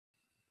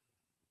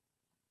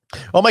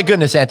Oh my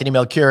goodness, Anthony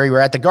Melchiori. We're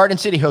at the Garden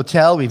City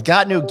Hotel. We've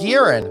got new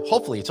gear, and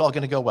hopefully it's all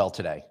going to go well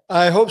today.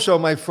 I hope so,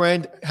 my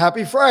friend.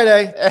 Happy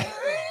Friday.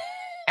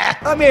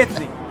 I'm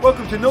Anthony.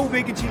 Welcome to No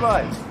Vacancy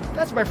Live.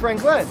 That's my friend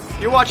Glenn.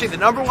 You're watching the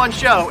 #1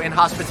 show in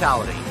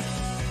hospitality.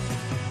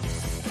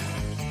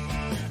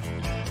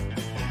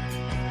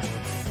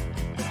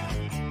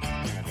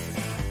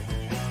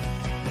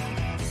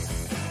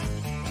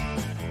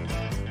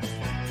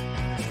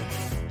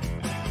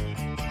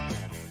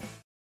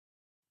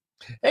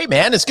 Hey,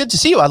 man, it's good to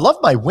see you. I love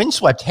my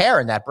windswept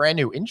hair and that brand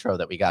new intro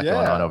that we got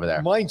going on over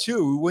there. Mine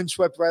too.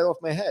 Windswept right off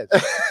my head.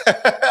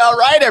 All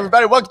right,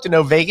 everybody. Welcome to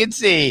No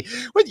Vacancy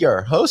with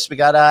your host. We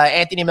got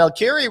Anthony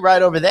Melchiori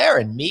right over there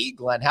and me,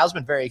 Glenn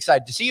Hausman. Very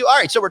excited to see you. All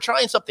right, so we're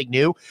trying something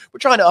new. We're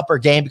trying to up our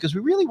game because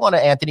we really want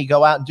to, Anthony,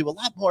 go out and do a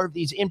lot more of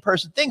these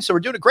in-person things. So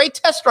we're doing a great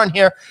test run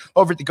here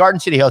over at the Garden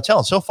City Hotel.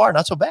 And so far,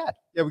 not so bad.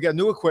 Yeah, we got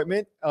new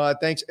equipment.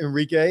 Thanks,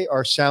 Enrique,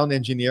 our sound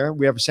engineer.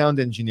 We have a sound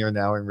engineer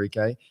now,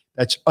 Enrique.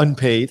 That's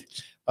unpaid.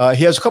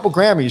 He has a couple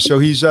Grammys, so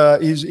he's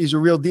a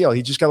real deal.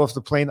 He just got off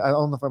the plane. I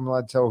don't know if I'm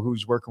allowed to tell who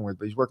he's working with,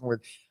 but he's working with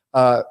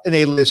an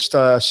A-list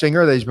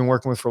singer that he's been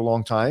working with for a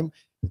long time.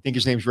 I think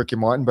his name's Ricky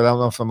Martin, but I don't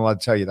know if I'm allowed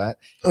to tell you that.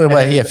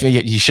 Well, yeah,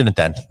 you shouldn't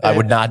then. I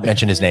would not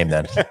mention his name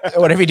then.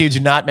 Whatever you do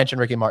not mention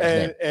Ricky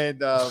Martin's name.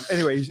 And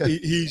anyway,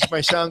 he's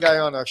my sound guy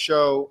on our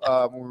show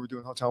when we were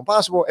doing Hotel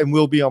Impossible, and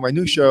will be on my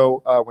new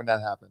show when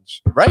that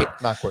happens. Right.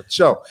 Not quick.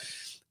 So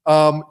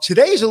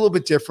today is a little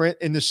bit different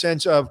in the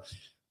sense of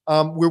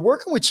we're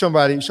working with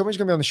somebody's going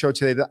to be on the show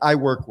today that I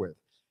work with.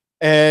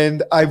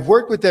 And I've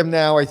worked with them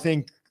now, I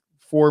think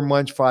 4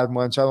 months, 5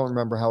 months. I don't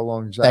remember how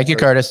long exactly. Thank you,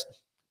 Curtis.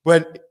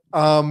 But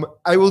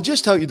I will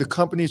just tell you the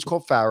company is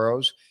called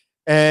Pharos.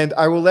 And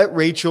I will let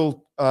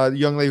Rachel, the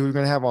young lady who we're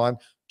going to have on,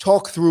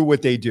 talk through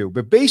what they do.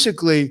 But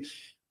basically,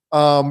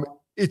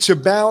 it's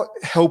about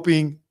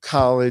helping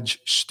college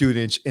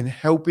students and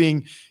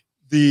helping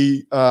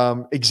the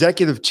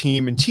executive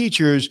team and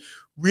teachers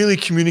really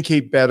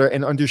communicate better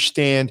and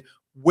understand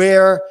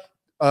where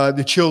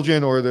the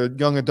children or the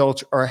young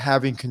adults are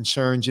having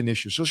concerns and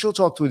issues. So she'll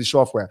talk through the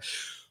software.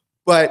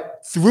 But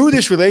through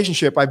this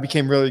relationship, I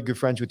became really good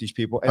friends with these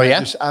people. And I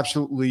just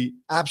absolutely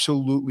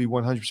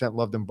 100%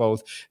 love them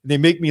both. They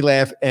make me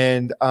laugh.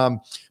 And but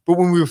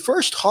when we were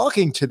first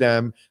talking to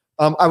them,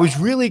 I was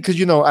really,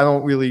 because, I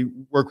don't really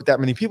work with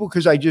that many people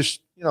because I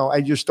just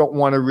don't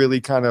want to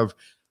really kind of,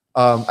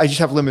 I just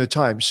have limited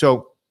time.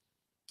 So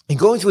in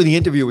going through the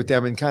interview with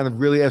them and kind of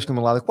really asking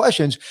them a lot of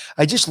questions,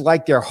 I just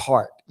like their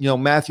heart.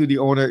 Matthew, the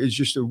owner, is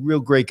just a real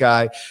great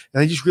guy,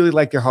 and I just really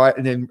like their heart.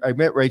 And then I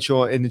met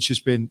Rachel, and it's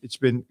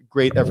been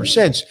great ever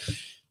since.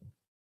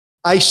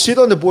 I sit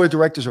on the board of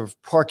directors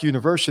of Park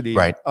University,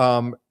 right?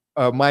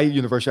 My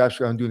university.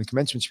 Actually, I'm doing a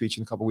commencement speech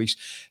in a couple of weeks,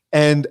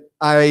 and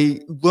I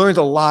learned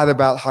a lot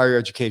about higher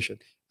education.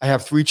 I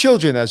have 3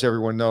 children, as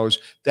everyone knows,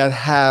 that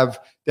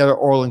are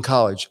all in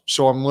college.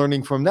 So I'm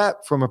learning from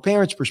that from a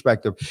parent's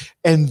perspective.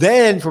 And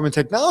then from a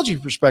technology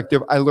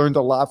perspective, I learned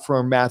a lot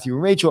from Matthew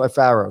and Rachel at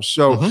Pharos.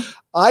 So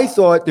I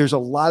thought there's a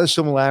lot of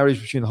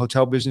similarities between the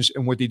hotel business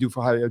and what they do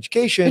for higher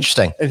education.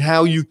 Interesting. And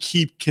how you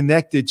keep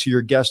connected to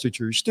your guest or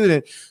to your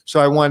student. So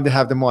I wanted to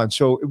have them on.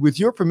 So with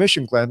your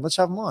permission, Glenn, let's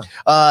have them on.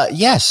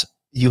 Yes,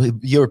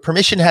 your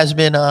permission has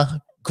been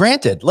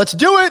granted. Let's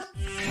do it.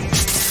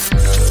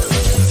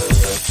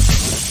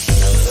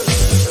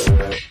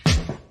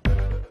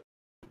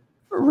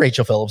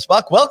 Rachel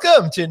Phillips-Buck,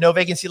 welcome to No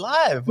Vacancy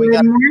Live.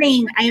 Good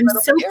morning. I am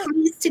so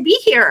pleased to be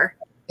here.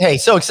 Hey,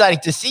 so exciting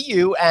to see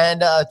you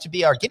and to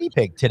be our guinea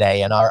pig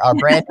today and our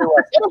brand new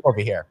setup over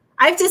here.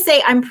 I have to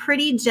say, I'm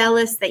pretty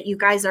jealous that you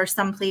guys are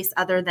someplace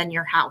other than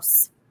your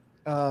house.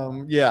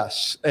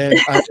 Yes. And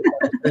I'm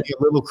a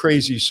little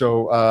crazy.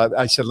 So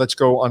I said, let's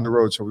go on the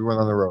road. So we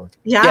went on the road.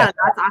 Yeah.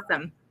 That's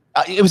awesome.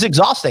 It was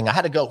exhausting. I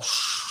had to go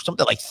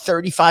something like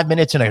 35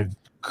 minutes in a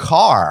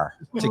car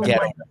to get.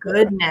 Oh my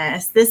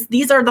goodness.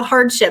 These are the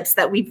hardships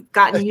that we've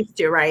gotten used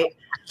to, right?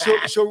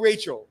 So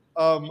Rachel,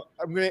 I'm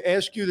going to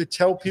ask you to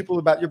tell people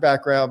about your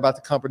background, about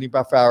the company,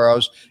 about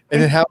Pharos,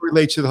 and then how it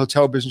relates to the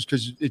hotel business,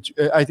 because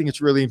I think it's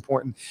really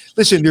important.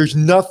 Listen, there's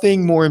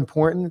nothing more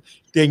important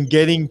than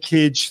getting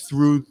kids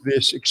through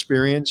this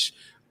experience.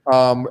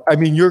 I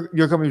mean, your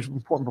company was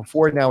important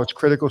before. Now it's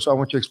critical, so I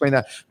want you to explain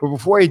that. But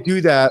before I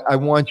do that, I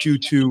want you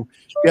to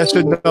guess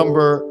a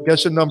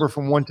number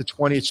from 1 to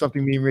 20. It's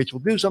something me and Rachel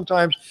do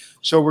sometimes.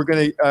 So we're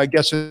going to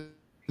guess a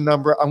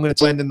number. I'm going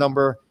to blend the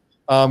number.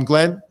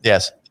 Glenn?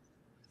 Yes.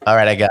 All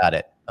right, I got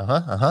it.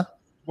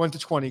 1 to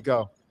 20,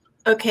 go.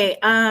 Okay,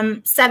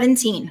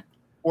 17.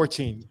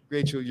 14.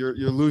 Rachel, you're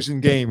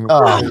losing game.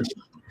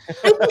 I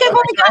think I've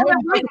only gotten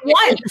it right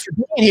once.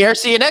 Here,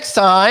 see you next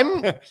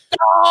time.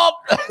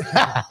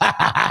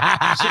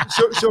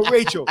 So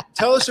Rachel,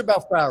 tell us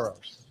about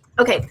Pharos.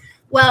 Okay.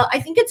 Well, I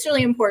think it's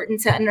really important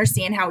to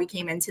understand how we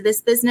came into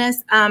this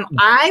business.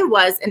 I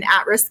was an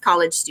at-risk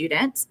college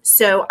student.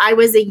 So I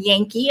was a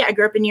Yankee. I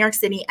grew up in New York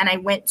City, and I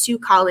went to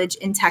college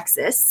in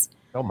Texas.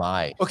 Oh,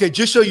 my. Okay,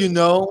 just so you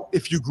know,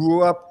 if you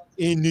grew up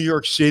in New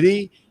York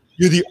City,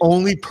 You're the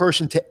only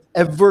person to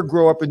ever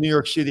grow up in New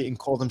York City and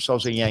call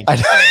themselves a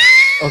Yankee.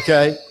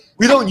 Okay?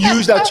 We don't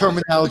use that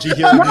terminology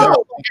here in New York.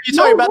 You're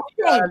talking about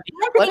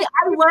Anthony,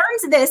 I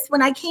learned this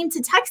when I came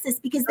to Texas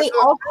because they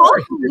all called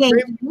me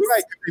Yankees.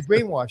 Right, they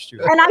brainwashed you.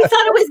 And I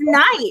thought it was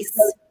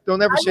nice.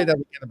 Don't ever say that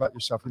again about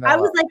yourself. I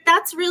was like,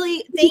 that's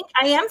really,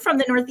 I am from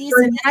the Northeast.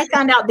 And then I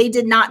found out they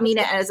did not mean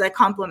it as a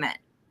compliment.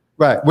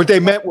 Right. What they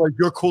meant was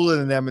you're cooler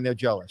than them and they're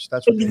jealous.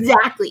 That's what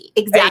exactly.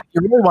 Hey, if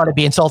you really want to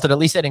be insulted, at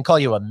least they didn't call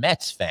you a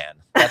Mets fan.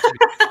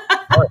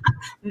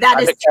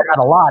 That is true.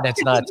 A lot.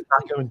 It's not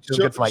going too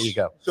good for my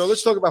ego. So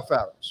let's talk about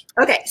Pharos.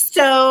 Okay.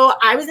 So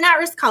I was an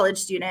at-risk college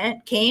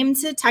student, came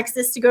to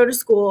Texas to go to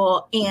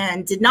school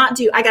and did not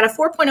do, I got a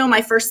 4.0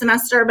 my first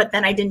semester, but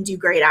then I didn't do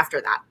great after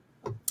that.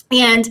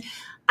 And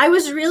I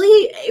was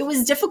really, it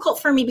was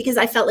difficult for me because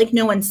I felt like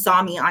no one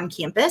saw me on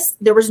campus.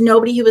 There was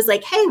nobody who was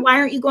like, hey, why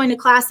aren't you going to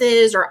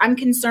classes? Or I'm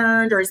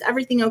concerned, or is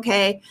everything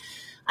okay?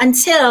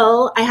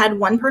 Until I had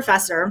one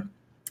professor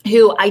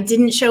who I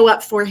didn't show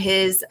up for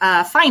his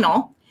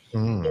final.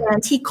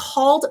 And he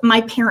called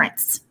my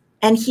parents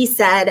and he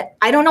said,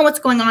 I don't know what's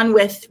going on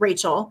with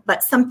Rachel,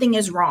 but something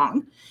is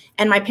wrong.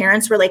 And my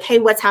parents were like, hey,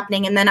 what's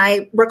happening? And then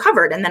I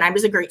recovered and then I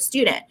was a great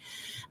student.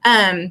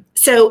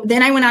 So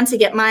then I went on to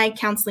get my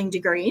counseling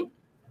degree.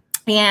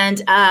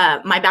 And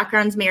my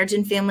background's marriage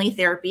and family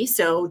therapy.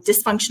 So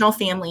dysfunctional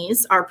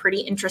families are pretty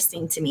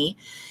interesting to me.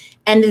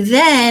 And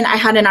then I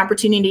had an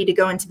opportunity to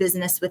go into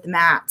business with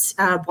Matt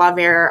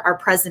Boisvert, our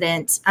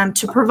president,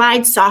 to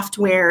provide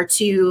software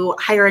to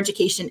higher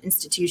education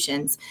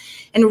institutions.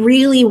 And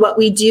really what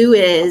we do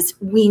is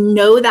we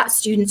know that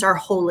students are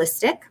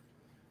holistic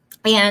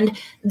and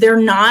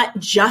they're not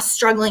just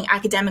struggling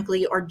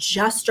academically or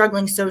just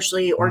struggling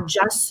socially or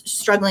just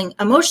struggling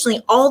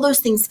emotionally. All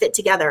those things fit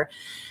together.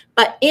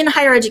 But in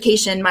higher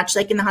education, much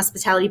like in the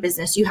hospitality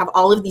business, you have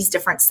all of these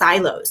different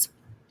silos.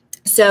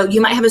 So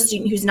you might have a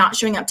student who's not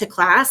showing up to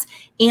class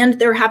and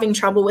they're having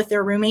trouble with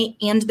their roommate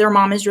and their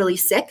mom is really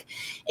sick.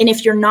 And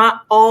if you're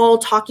not all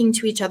talking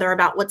to each other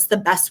about what's the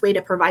best way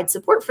to provide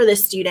support for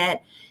this student,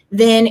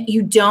 then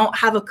you don't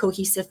have a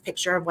cohesive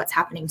picture of what's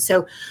happening.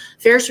 So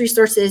Pharos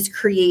Resources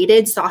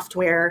created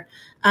software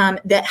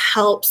that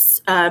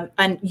helps a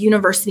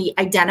university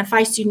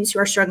identify students who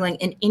are struggling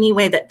in any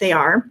way that they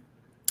are,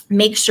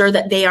 make sure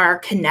that they are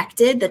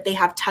connected, that they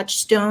have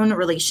touchstone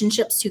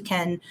relationships who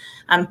can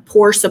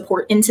pour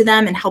support into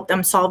them and help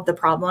them solve the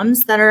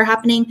problems that are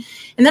happening.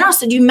 And then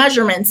also do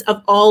measurements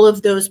of all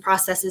of those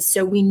processes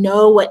so we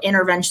know what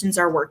interventions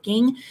are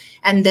working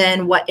and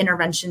then what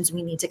interventions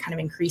we need to kind of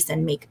increase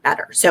and make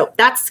better. So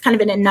that's kind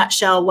of in a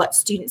nutshell what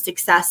student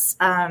success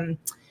and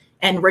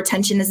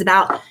retention is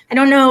about. I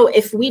don't know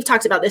if we've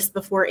talked about this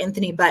before,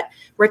 Anthony, but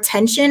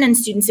retention and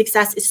student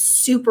success is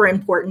super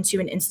important to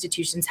an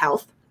institution's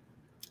health,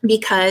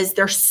 because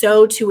they're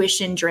so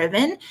tuition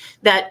driven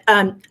that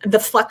the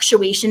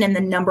fluctuation in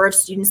the number of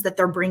students that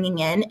they're bringing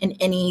in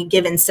any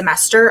given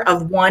semester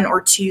of 1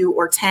 or 2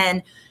 or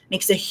 10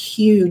 makes a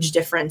huge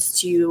difference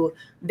to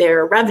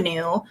their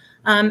revenue.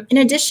 In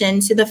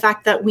addition to the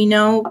fact that we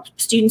know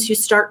students who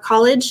start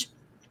college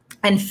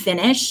and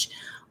finish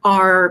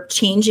are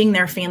changing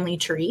their family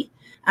tree.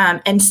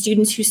 And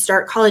students who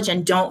start college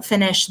and don't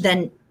finish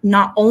then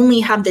not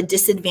only have the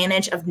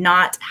disadvantage of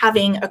not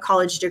having a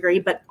college degree,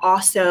 but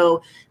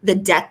also the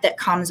debt that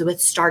comes with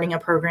starting a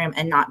program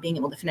and not being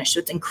able to finish. So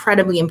it's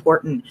incredibly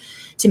important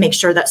to make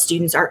sure that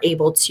students are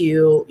able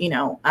to,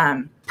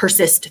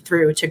 persist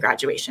through to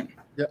graduation.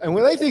 Yeah, and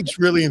what I think is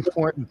really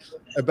important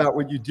about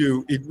what you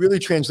do, it really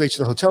translates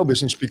to the hotel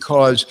business,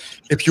 because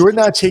if you're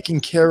not taking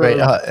care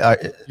of,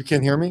 you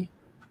can't hear me?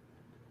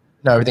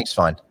 No, everything's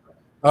fine.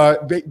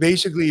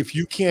 Basically, if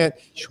you can't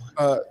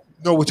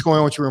know what's going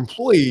on with your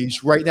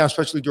employees right now,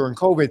 especially during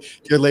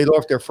COVID, they're laid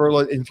off, they're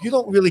furloughed. And if you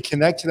don't really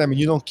connect to them and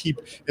you don't keep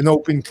an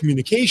open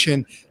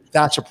communication,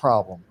 that's a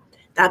problem.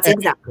 That's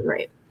exactly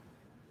right.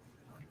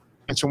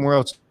 And somewhere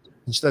else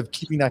instead of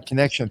keeping that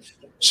connection.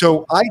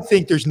 So I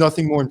think there's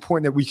nothing more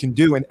important that we can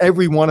do. And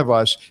every one of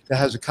us that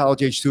has a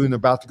college age student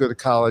about to go to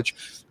college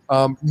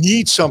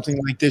needs something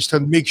like this to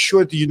make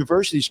sure the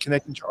university is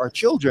connecting to our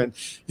children.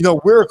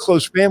 We're a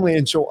close family,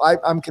 and so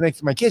I'm connected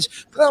to my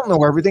kids, but I don't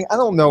know everything. I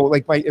don't know,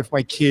 like, if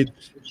my kid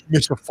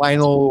missed a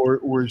final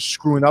or is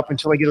screwing up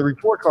until I get a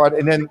report card,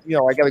 and then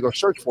I got to go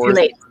search for it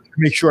to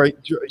make sure I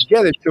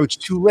get it. So it's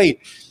too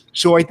late.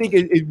 So I think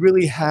it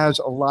really has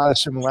a lot of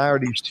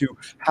similarities to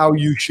how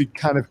you should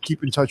kind of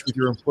keep in touch with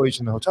your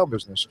employees in the hotel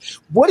business.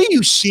 What are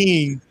you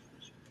seeing?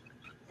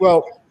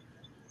 Well,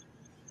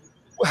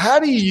 how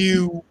do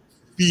you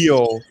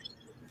feel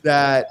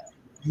that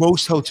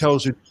most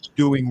hotels are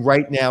doing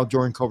right now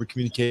during COVID,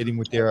 communicating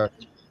with their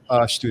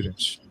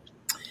students?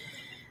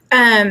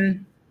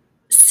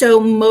 So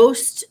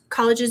most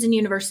colleges and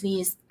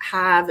universities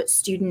have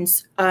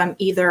students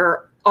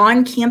either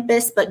on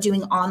campus but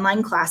doing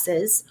online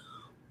classes,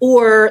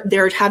 or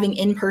they're having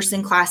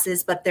in-person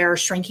classes, but they're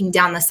shrinking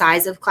down the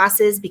size of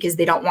classes because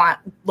they don't want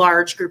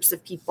large groups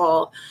of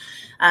people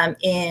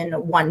in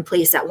one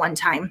place at one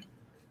time.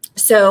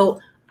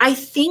 So I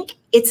think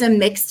it's a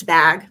mixed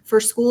bag for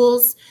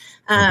schools.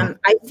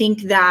 I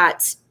think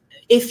that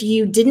if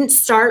you didn't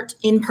start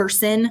in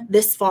person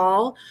this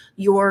fall,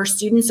 your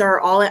students are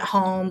all at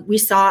home. We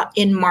saw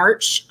in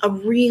March a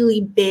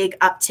really big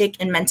uptick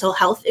in mental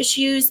health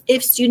issues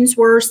if students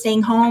were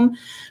staying home,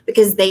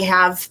 because they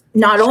have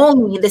not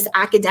only this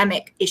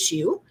academic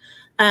issue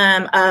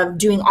of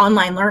doing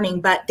online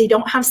learning, but they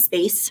don't have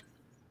space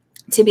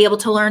to be able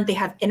to learn. They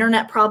have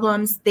internet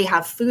problems. They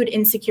have food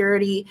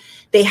insecurity.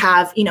 They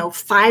have,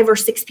 5 or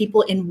 6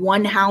 people in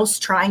one house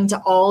trying to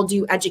all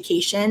do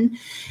education.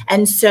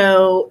 And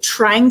so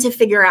trying to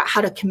figure out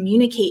how to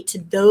communicate to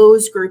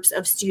those groups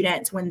of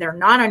students when they're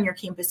not on your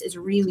campus is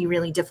really,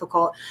 really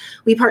difficult.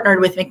 We partnered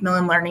with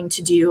Macmillan Learning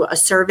to do a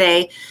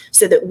survey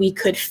so that we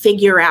could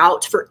figure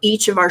out for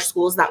each of our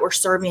schools that we're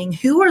serving,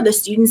 who are the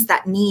students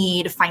that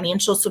need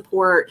financial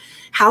support?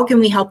 How can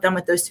we help them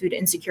with those food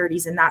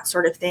insecurities and that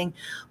sort of thing?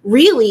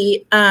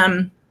 Really,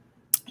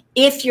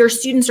 if your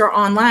students are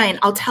online,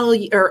 I'll tell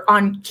you, or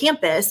on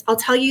campus, I'll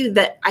tell you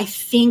that I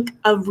think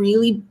a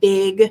really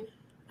big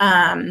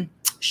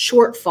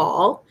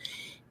shortfall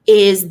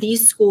is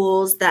these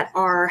schools that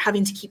are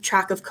having to keep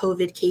track of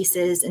COVID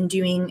cases and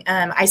doing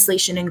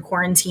isolation and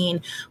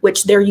quarantine,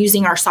 which they're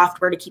using our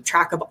software to keep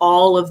track of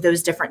all of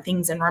those different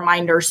things and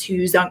reminders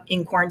who's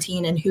in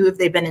quarantine and who have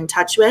they been in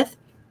touch with.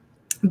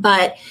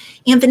 But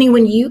Anthony,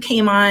 when you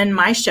came on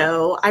my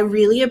show, I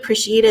really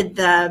appreciated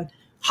the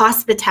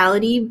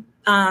hospitality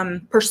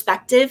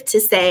perspective to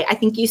say, I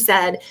think you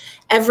said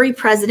every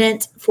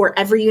president for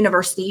every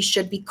university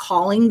should be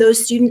calling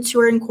those students who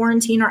are in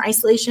quarantine or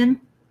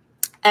isolation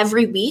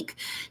every week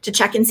to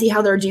check and see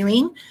how they're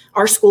doing.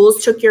 Our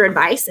schools took your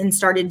advice and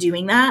started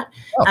doing that.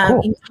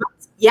 Oh, cool.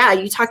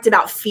 You talked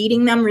about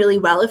feeding them really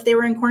well if they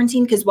were in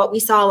quarantine, because what we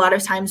saw a lot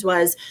of times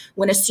was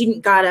when a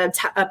student got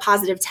a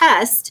positive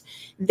test,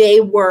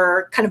 they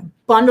were kind of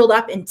bundled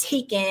up and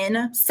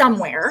taken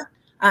somewhere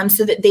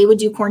so that they would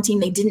do quarantine.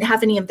 They didn't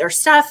have any of their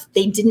stuff.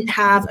 They didn't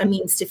have a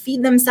means to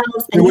feed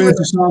themselves. They went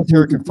into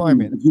solitary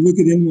confinement. If you look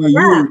at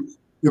NYU,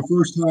 the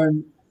first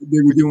time they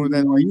were doing with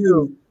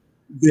NYU,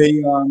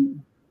 they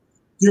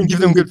didn't give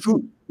them good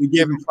food. They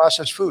gave them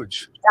processed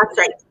foods. That's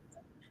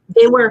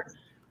right.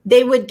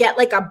 They would get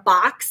like a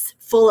box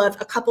full of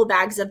a couple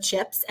bags of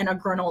chips and a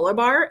granola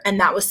bar, and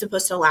that was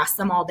supposed to last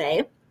them all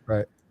day.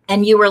 Right.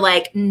 And you were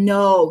like,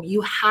 no,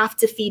 you have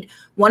to feed.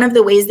 One of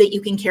the ways that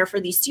you can care for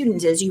these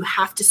students is you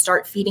have to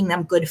start feeding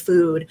them good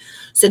food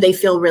so they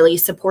feel really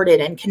supported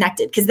and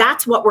connected, because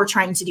that's what we're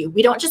trying to do.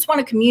 We don't just want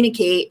to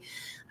communicate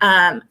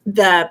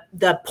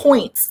the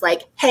points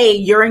like, hey,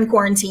 you're in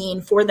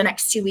quarantine for the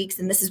next 2 weeks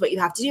and this is what you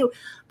have to do.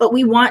 But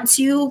we want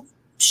to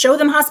show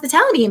them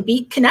hospitality and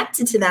be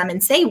connected to them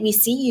and say, we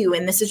see you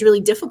and this is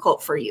really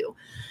difficult for you.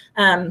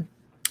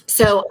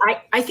 So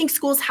I think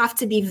schools have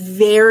to be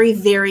very,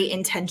 very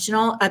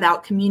intentional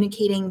about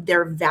communicating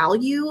their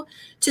value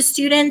to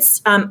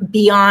students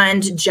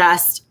beyond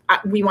just,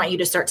 we want you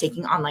to start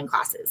taking online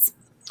classes.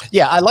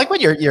 Yeah, I like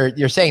what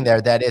you're saying there,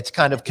 that it's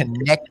kind of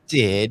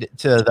connected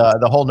to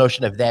the whole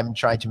notion of them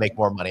trying to make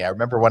more money. I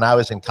remember when I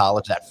was in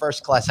college, that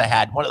first class I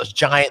had, one of those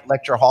giant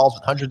lecture halls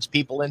with hundreds of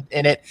people in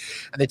it.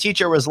 And the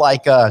teacher was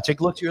like,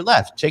 take a look to your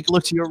left, take a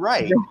look to your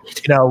right.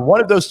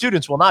 One of those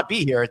students will not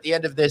be here at the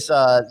end of this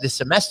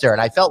semester. And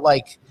I felt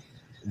like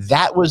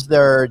that was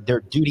their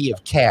duty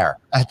of care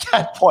at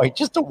that point,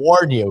 just to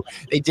warn you.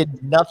 They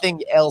did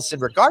nothing else in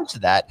regard to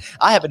that.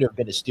 I happen to have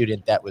been a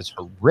student that was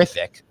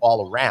horrific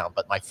all around,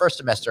 but my first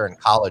semester in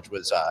college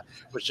was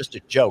just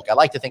a joke. I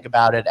like to think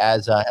about it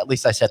as at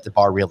least I set the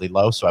bar really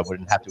low so I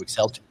wouldn't have to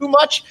excel too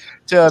much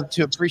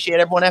to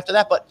appreciate everyone after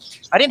that. But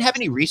I didn't have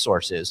any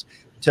resources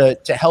to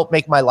help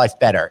make my life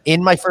better.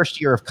 In my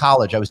first year of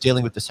college, I was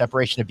dealing with the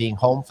separation of being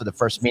home for the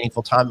first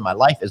meaningful time in my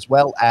life, as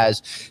well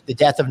as the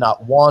death of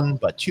not one,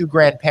 but 2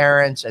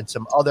 grandparents and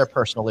some other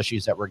personal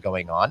issues that were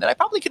going on. And I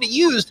probably could have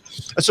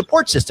used a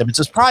support system. It's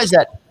a surprise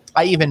that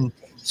I even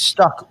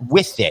stuck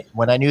with it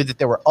when I knew that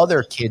there were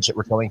other kids that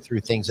were going through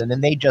things and then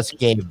they just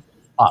gave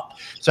up.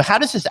 So how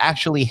does this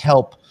actually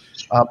help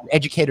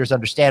educators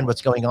understand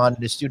what's going on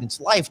in a student's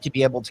life to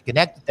be able to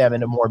connect with them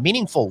in a more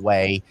meaningful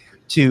way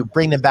to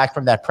bring them back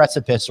from that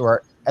precipice,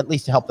 or at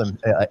least to help them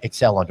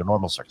excel under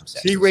normal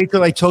circumstances? See,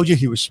 Rachel, I told you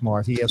he was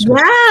smart. Yeah,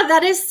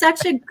 that is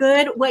such a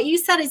good, what you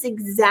said is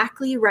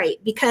exactly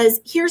right.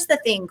 Because here's the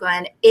thing,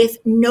 Glenn, if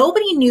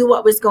nobody knew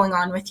what was going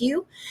on with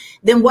you,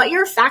 then what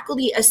your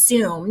faculty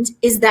assumed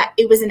is that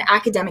it was an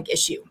academic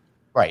issue.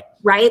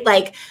 Right?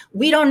 Like,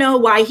 we don't know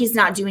why he's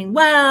not doing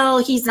well.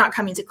 He's not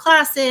coming to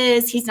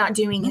classes. He's not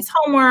doing his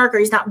homework, or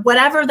he's not,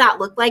 whatever that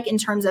looked like in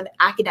terms of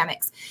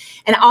academics.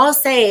 And I'll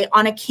say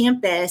on a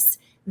campus,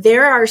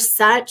 there are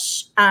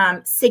such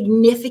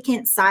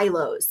significant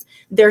silos.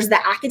 There's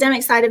the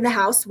academic side of the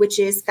house, which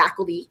is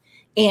faculty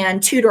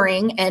and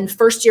tutoring and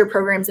first year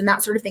programs and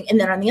that sort of thing. And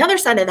then on the other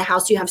side of the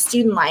house, you have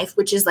student life,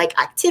 which is like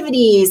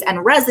activities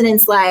and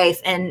residence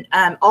life and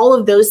all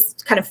of those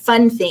kind of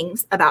fun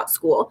things about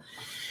school.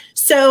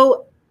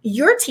 So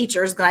your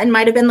teachers, Glenn,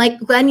 might have been like,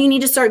 Glenn, you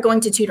need to start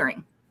going to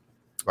tutoring.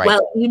 Right.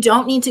 Well, you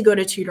don't need to go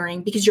to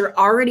tutoring because you're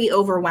already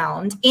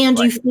overwhelmed and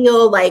you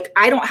feel like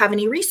I don't have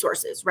any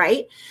resources,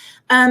 right?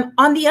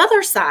 On the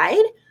other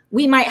side,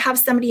 we might have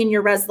somebody in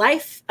your res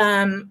life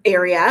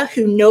area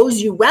who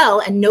knows you well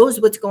and knows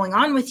what's going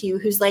on with you,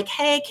 who's like,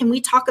 hey, can we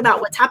talk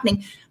about what's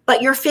happening?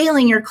 But you're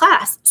failing your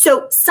class.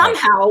 So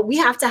somehow we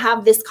have to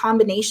have this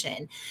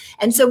combination.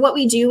 And so what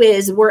we do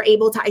is we're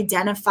able to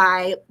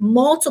identify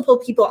multiple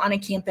people on a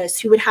campus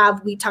who would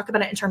have, we talk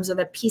about it in terms of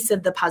a piece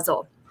of the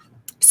puzzle.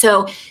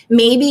 So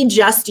maybe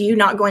just you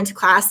not going to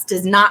class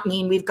does not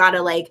mean we've got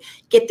to like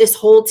get this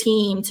whole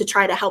team to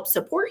try to help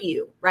support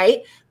you,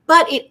 right?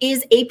 But it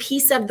is a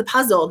piece of the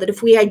puzzle that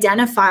if we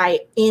identify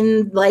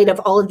in light of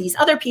all of these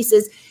other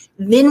pieces,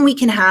 then we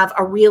can have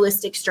a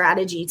realistic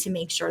strategy to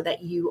make sure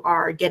that you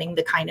are getting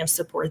the kind of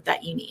support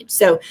that you need.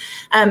 So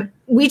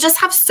we just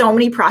have so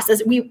many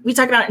processes. We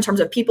talk about it in terms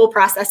of people,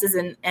 processes,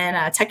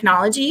 and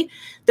technology.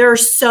 There are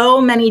so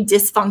many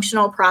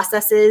dysfunctional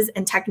processes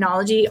and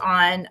technology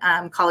on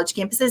college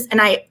campuses. And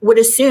I would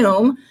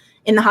assume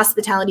in the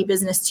hospitality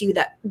business too,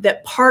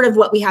 that part of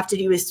what we have to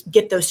do is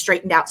get those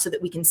straightened out so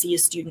that we can see a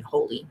student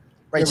wholly.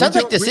 Right. It sounds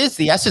like this is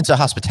the essence of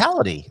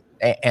hospitality,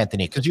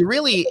 Anthony, because you're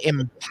really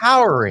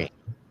empowering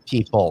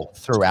people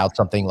throughout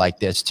something like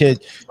this to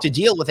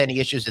deal with any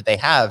issues that they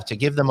have, to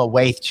give them a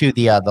way to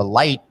the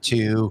light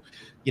to,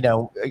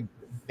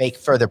 make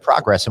further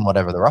progress in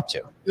whatever they're up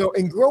to.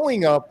 And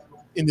growing up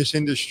in this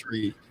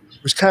industry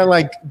was kind of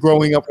like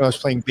growing up when I was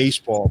playing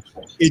baseball.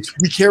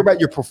 We care about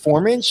your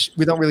performance.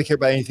 We don't really care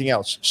about anything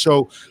else.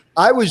 So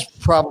I was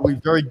probably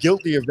very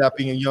guilty of that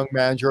being a young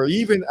manager.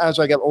 Even as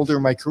I got older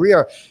in my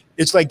career,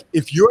 it's like,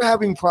 if you're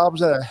having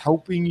problems that are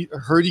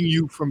hurting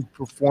you from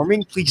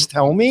performing, please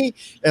tell me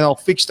and I'll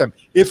fix them.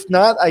 If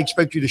not, I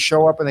expect you to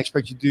show up and I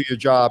expect you to do your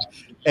job.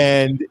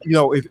 And,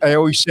 I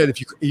always said,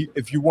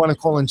 if you want to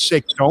call in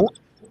sick, don't.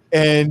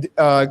 And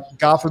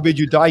God forbid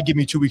you die, give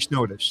me 2 weeks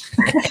notice.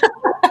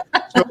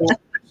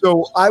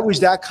 So I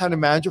was that kind of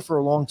manager for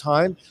a long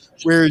time,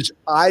 whereas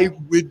I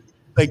would,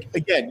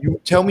 again,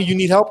 you tell me you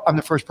need help, I'm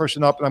the first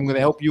person up and I'm going to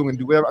help you. I'm going to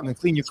do whatever. I'm going to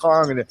clean your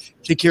car. I'm going to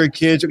take care of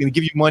kids. I'm going to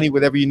give you money,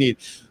 whatever you need.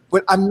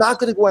 But I'm not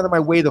going to go out of my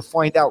way to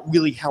find out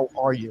really how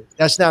are you.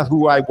 That's not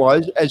who I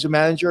was as a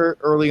manager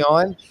early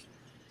on.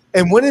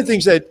 And one of the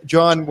things that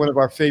John, one of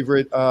our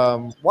favorite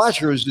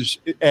watchers,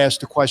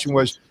 asked the question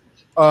was,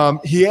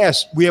 he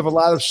asked, we have a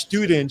lot of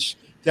students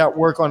that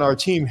work on our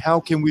team. How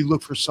can we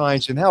look for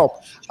signs and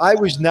help? I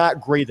was not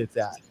great at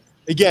that.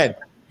 Again,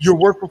 your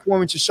work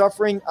performance is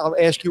suffering. I'll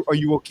ask you, are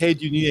you okay?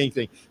 Do you need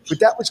anything? But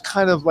that was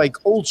kind of like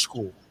old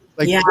school.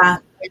 What do I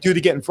do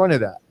to get in front of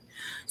that?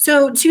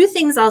 So 2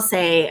 things I'll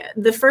say.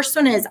 The first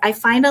one is I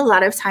find a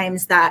lot of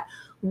times that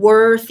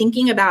we're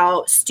thinking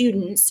about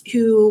students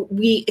who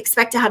we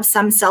expect to have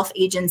some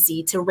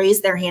self-agency to raise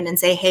their hand and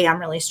say, hey, I'm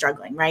really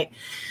struggling, right?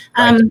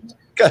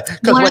 Because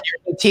when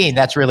you're 18,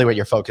 that's really what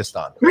you're focused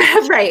on.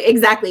 Right,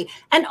 exactly.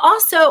 And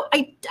also,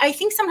 I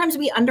think sometimes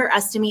we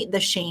underestimate the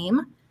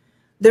shame.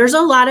 There's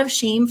a lot of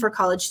shame for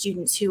college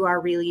students who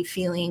are really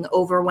feeling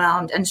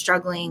overwhelmed and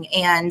struggling,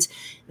 and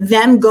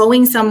them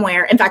going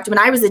somewhere. In fact, when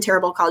I was a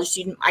terrible college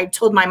student, I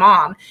told my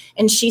mom,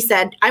 and she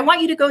said, I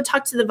want you to go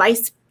talk to the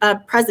vice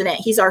president.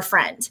 He's our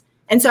friend.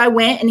 And so I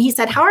went, and he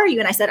said, how are you?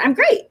 And I said, I'm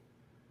great.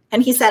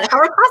 And he said, how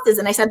are classes?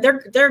 And I said,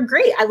 they're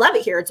great. I love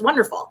it here. It's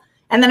wonderful.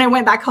 And then I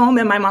went back home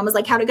and my mom was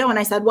like, how'd it go? And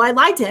I said, well, I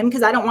lied to him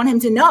because I don't want him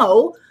to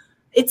know.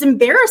 It's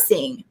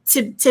embarrassing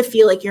to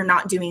feel like you're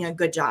not doing a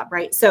good job,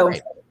 right? So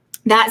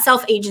that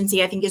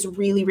self-agency, I think, is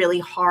really, really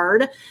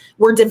hard.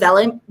 We're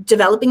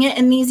developing it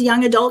in these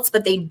young adults,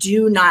 but they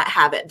do not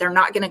have it. They're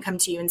not going to come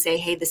to you and say,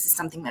 hey, this is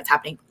something that's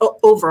happening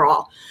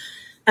overall.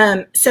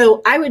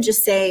 So I would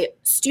just say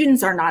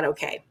students are not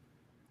okay.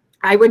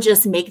 I would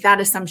just make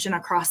that assumption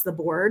across the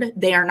board.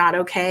 They are not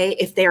okay.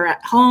 If they're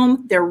at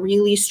home, they're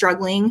really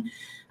struggling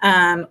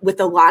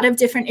with a lot of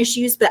different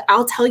issues. But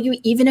I'll tell you,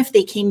 even if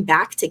they came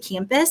back to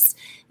campus,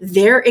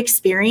 their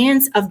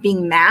experience of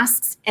being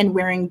masks and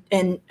wearing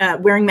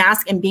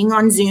masks and being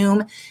on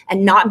Zoom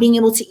and not being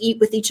able to eat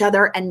with each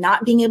other and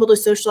not being able to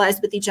socialize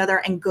with each other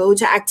and go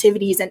to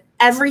activities and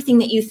everything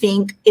that you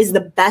think is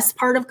the best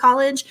part of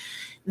college,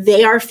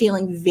 they are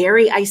feeling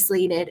very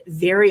isolated,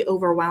 very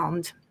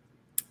overwhelmed.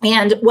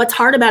 And what's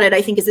hard about it,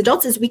 I think, as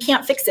adults is we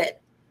can't fix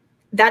it.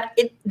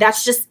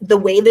 That's just the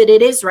way that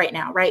it is right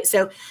now, right?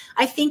 So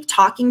I think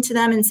talking to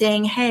them and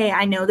saying, hey,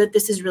 I know that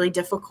this is really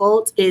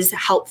difficult is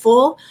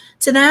helpful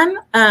to them.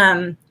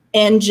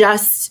 And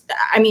just,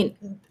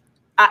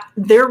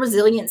 their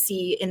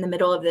resiliency in the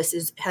middle of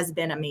this has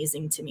been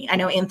amazing to me. I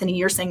know, Anthony,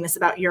 you're saying this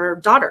about your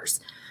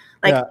daughters.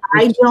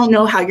 I don't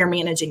know how you're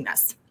managing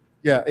this.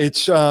 Yeah,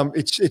 it's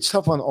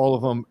tough on all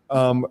of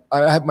them.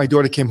 My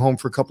daughter came home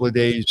for a couple of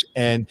days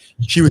and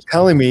she was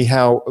telling me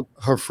how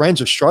her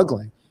friends are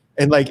struggling.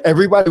 And like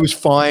everybody was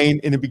fine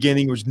in the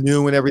beginning, it was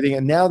new and everything.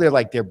 And now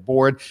they're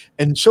bored.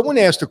 And someone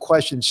asked a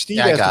question. Steve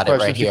asked a question.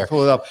 Right here.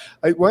 Pull it up.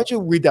 Why don't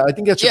you read that? I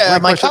think that's a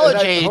great my question.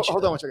 College age.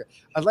 Hold on one second.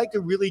 I'd like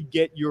to really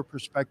get your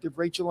perspective,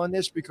 Rachel, on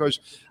this, because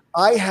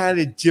I had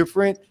a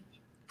different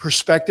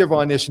perspective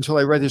on this until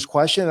I read this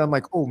question. And I'm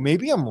like, oh,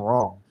 maybe I'm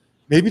wrong.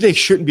 Maybe they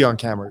shouldn't be on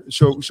camera.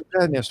 So go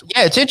ahead and answer.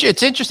 Yeah,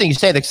 it's interesting you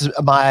say that, because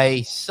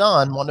my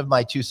son, one of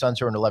my two sons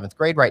who are in 11th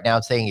grade right now,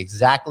 is saying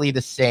exactly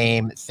the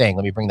same thing.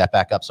 Let me bring that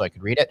back up so I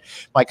could read it.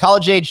 My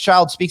college-age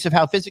child speaks of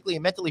how physically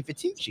and mentally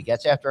fatigued she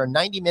gets after a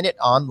 90-minute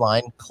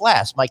online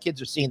class. My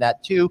kids are seeing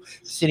that too,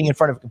 sitting in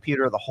front of a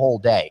computer the whole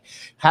day.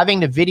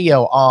 Having the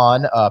video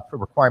on,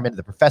 requirement of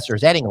the professor,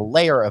 is adding a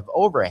layer of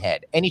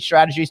overhead. Any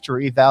strategies to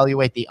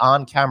reevaluate the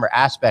on-camera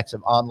aspects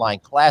of online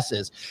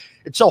classes?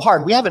 It's so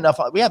hard. We have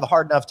a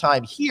hard enough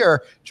time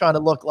here trying to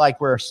look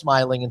like we're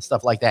smiling and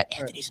stuff like that.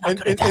 Anthony's not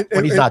good at that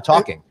when he's not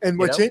talking. And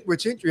what's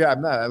interesting, yeah,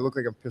 I'm not. I look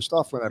like I'm pissed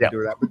off when I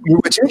do that. But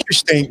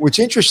what's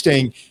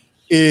interesting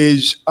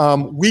is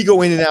we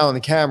go in and out on the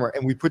camera,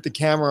 and we put the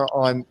camera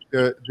on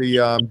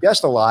the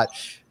guest a lot,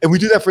 and we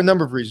do that for a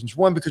number of reasons.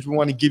 One, because we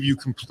want to give you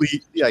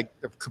complete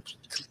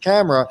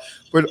camera,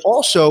 but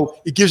also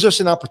it gives us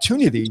an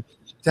opportunity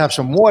to have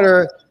some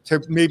water,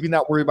 to maybe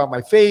not worry about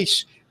my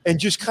face, and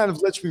just kind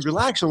of lets me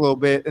relax a little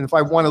bit. And if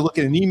I want to look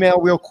at an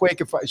email real quick,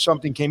 if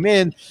something came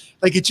in,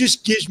 like, it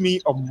just gives me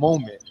a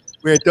moment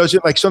where it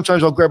doesn't, like,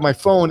 sometimes I'll grab my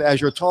phone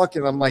as you're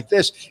talking, I'm like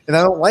this, and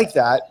I don't like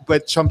that,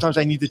 but sometimes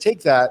I need to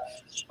take that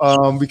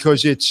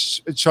because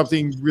it's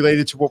something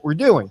related to what we're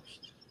doing.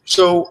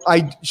 So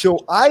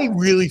I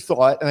really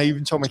thought, and I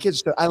even told my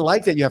kids that I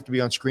like that you have to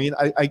be on screen.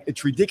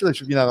 It's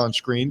ridiculous if you're not on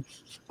screen.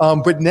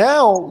 But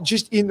now,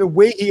 just in the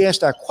way he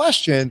asked that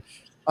question,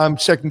 I'm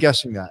second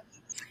guessing that.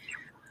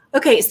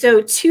 Okay,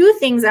 so two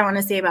things I want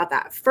to say about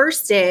that.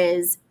 First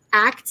is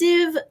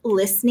active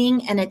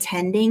listening and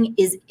attending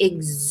is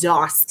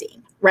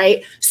exhausting,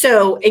 right?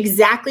 So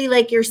exactly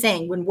like you're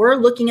saying, when we're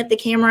looking at the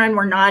camera and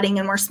we're nodding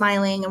and we're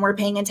smiling and we're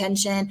paying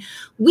attention,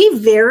 we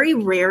very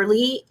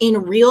rarely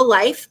in real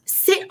life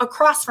sit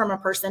across from a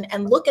person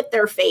and look at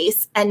their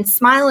face and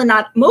smile and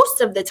nod.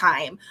 Most of the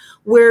time,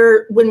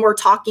 when we're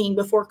talking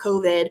before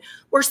COVID,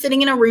 we're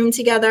sitting in a room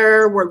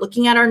together, we're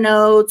looking at our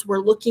notes, we're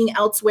looking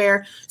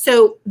elsewhere.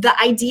 So the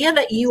idea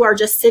that you are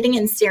just sitting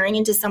and staring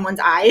into someone's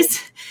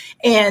eyes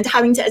and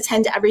having to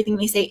attend to everything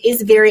they say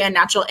is very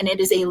unnatural, and it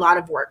is a lot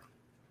of work.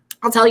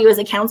 I'll tell you, as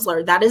a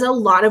counselor, that is a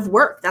lot of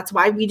work. That's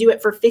why we do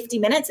it for 50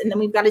 minutes and then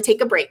we've got to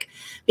take a break,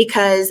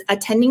 because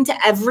attending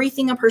to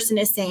everything a person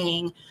is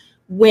saying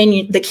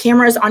when the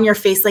camera is on your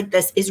face like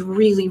this is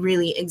really,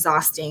 really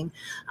exhausting.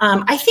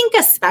 I think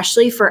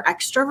especially for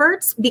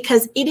extroverts,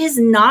 because it is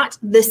not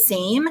the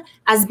same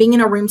as being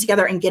in a room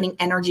together and getting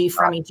energy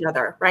from each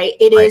other, right?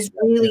 It is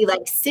really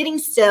like sitting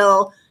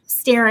still,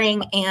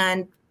 staring,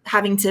 and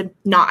having to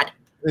nod.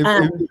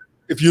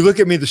 If you look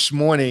at me this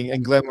morning,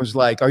 and Glenn was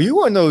like, "Are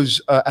you on those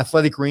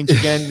athletic greens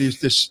again?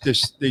 These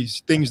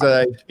things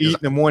that I eat in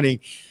the morning?"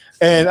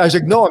 And I was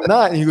like, "No, I'm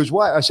not." And he goes,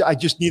 "Why?" I said, "I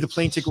just need a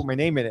plane ticket with my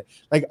name in it."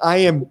 Like,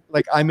 I'm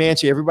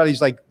antsy.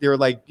 Everybody's like, they're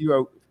like,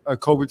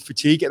 COVID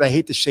fatigue, and I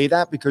hate to say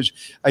that because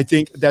I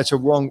think that's a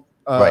wrong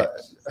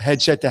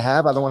headset to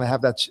have. I don't want to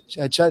have that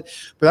headset,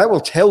 but I will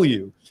tell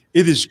you,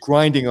 it is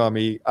grinding on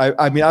me.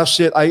 I mean, I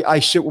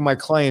sit with my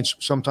clients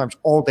sometimes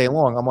all day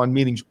long. I'm on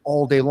meetings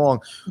all day long,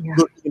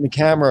 looking in the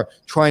camera,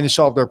 trying to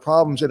solve their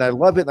problems. And I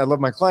love it. And I love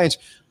my clients,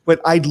 but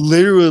I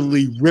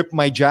literally rip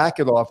my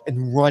jacket off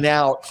and run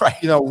out,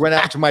 run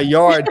out to my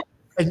yard,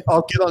 and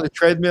I'll get on the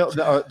treadmill,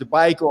 the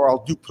bike, or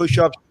I'll do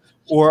push-ups,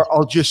 or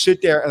I'll just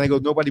sit there and I go,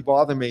 nobody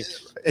bother me.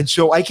 And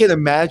so I can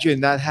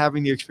imagine not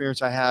having the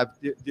experience I have,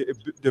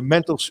 the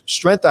mental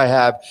strength I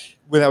have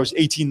when I was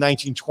 18,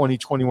 19, 20,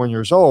 21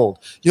 years old.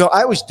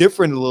 I was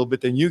different a little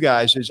bit than you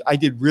guys. Is I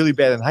did really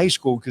bad in high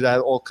school because I had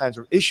all kinds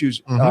of issues.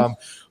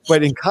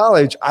 But in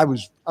college, I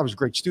was a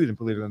great student,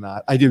 believe it or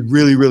not. I did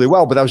really, really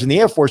well, but I was in the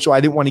Air Force, so I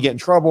didn't want to get in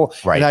trouble.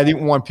 And I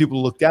didn't want people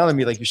to look down on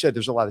me. Like you said,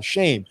 there's a lot of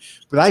shame,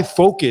 but I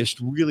focused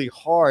really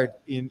hard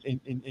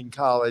in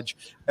college,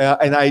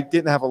 and I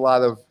didn't have a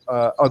lot of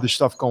other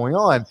stuff going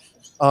on.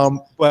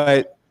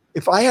 But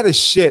if I had to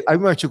sit, I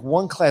remember I took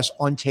one class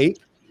on tape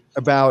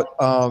about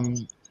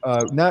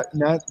not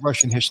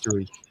Russian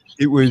history.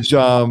 It was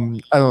I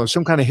don't know,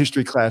 some kind of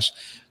history class.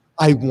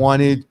 I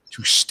wanted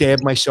to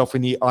stab myself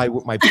in the eye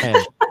with my pen.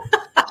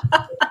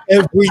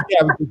 Every day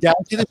I would go down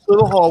to this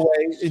little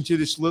hallway, into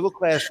this little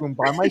classroom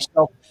by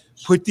myself,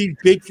 put these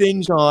big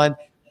things on,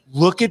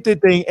 look at the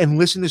thing, and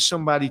listen to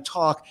somebody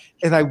talk.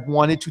 And I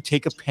wanted to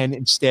take a pen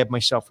and stab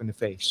myself in the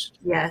face.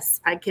 Yes,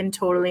 I can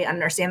totally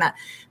understand that.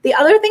 The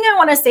other thing I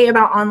want to say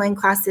about online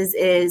classes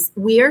is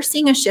we are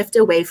seeing a shift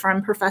away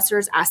from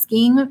professors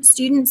asking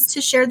students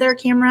to share their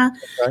camera,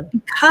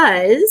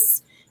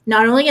 because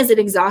not only is it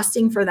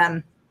exhausting for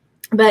them,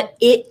 but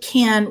it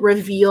can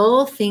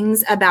reveal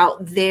things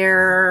about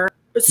their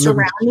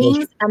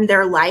surroundings and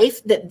their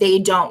life that they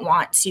don't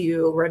want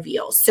to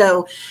reveal.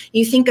 So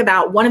you think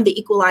about one of the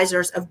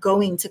equalizers of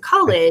going to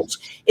college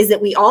is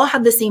that we all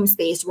have the same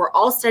space. We're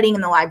all studying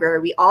in the library.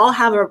 We all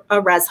have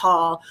a res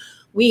hall.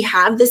 We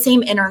have the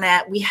same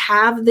internet. We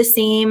have the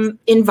same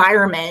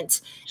environment.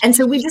 And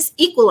so we just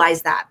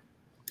equalize that.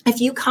 if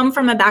you come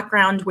from a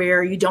background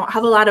where you don't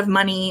have a lot of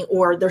money,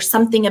 or there's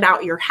something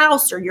about your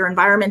house or your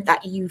environment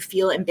that you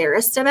feel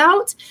embarrassed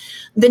about,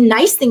 the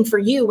nice thing for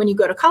you when you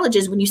go to college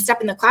is when you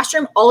step in the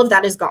classroom, all of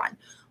that is gone.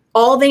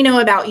 All they know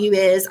about you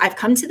is, I've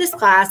come to this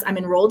class, I'm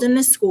enrolled in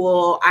this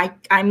school,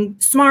 I'm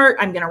smart,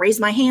 I'm going to raise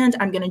my hand,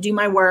 I'm going to do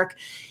my work,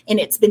 and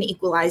it's been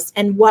equalized.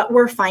 And what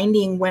we're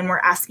finding when we're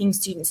asking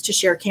students to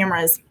share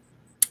cameras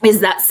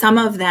is that some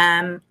of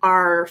them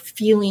are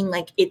feeling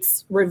like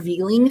it's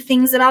revealing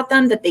things about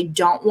them that they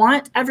don't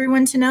want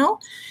everyone to know.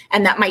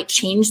 And that might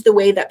change the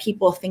way that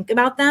people think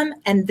about them.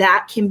 And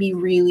that can be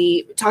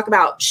really, talk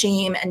about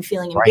shame and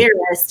feeling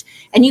embarrassed.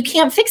 And you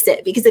can't fix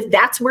it, because if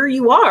that's where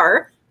you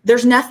are,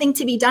 there's nothing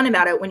to be done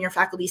about it when your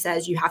faculty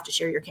says you have to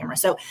share your camera.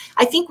 So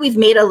I think we've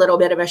made a little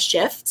bit of a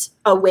shift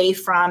away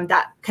from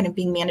that kind of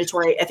being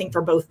mandatory, I think,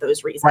 for both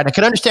those reasons. Right. I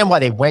can understand why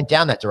they went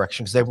down that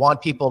direction, because they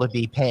want people to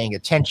be paying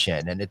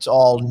attention, and it's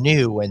all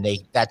new, and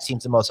that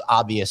seems the most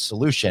obvious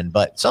solution.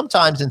 But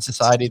sometimes in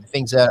society, the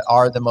things that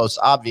are the most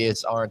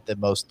obvious aren't the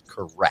most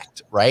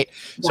correct, right?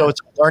 Yeah. So it's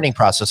a learning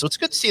process. So it's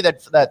good to see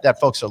that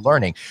folks are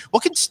learning.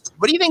 What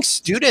do you think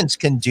students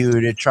can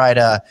do to try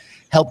to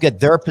help get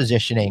their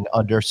positioning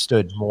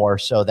understood more,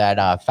 so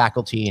that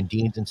faculty and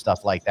deans and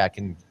stuff like that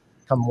can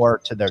come more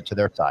to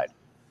their side?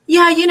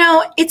 Yeah, you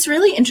know, it's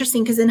really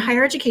interesting, because in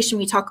higher education,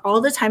 we talk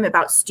all the time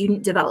about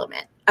student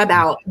development,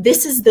 about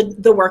this is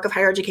the work of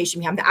higher education.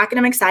 We have the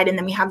academic side, and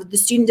then we have the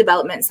student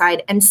development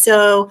side. And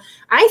so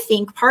I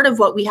think part of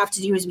what we have to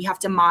do is we have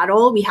to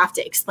model, we have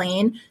to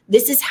explain,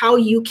 this is how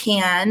you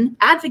can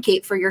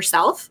advocate for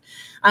yourself.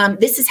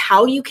 This is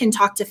how you can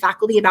talk to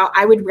faculty about,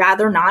 I would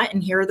rather not,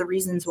 and here are the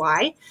reasons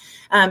why.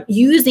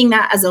 Using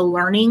that as a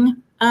learning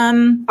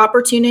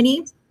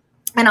opportunity.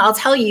 And I'll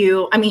tell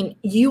you, I mean,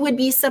 you would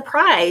be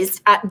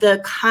surprised at the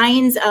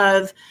kinds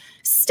of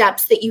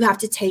steps that you have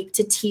to take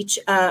to teach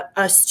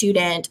a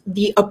student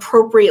the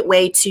appropriate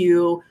way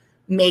to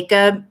make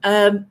a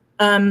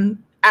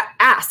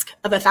ask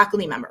of a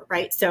faculty member,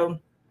 right? So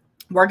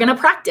we're going to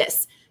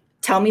practice.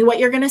 Tell me what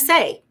you're going to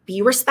say.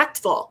 Be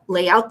respectful.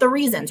 Lay out the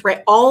reasons,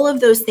 right? All of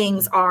those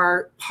things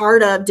are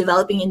part of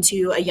developing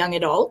into a young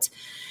adult.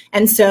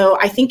 And so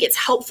I think it's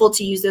helpful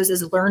to use those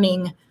as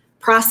learning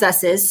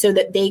processes so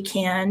that they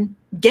can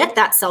get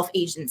that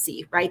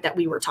self-agency, right, that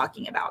we were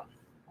talking about.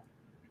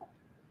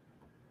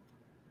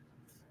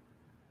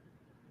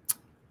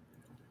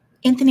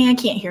 Anthony, I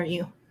can't hear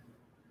you.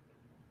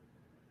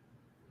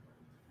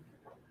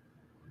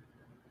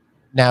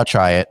 Now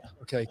try it.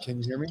 Okay,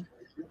 can you hear me?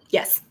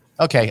 Yes.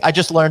 Okay, I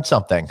just learned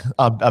something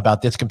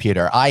about this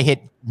computer. I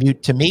hit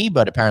mute to me,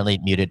 but apparently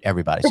it muted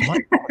everybody. So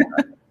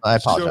I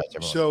apologize,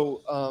 everyone.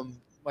 So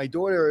my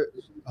daughter,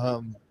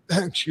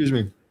 excuse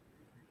me,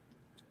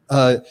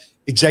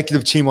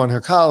 executive team on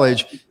her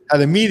college had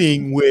a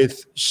meeting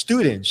with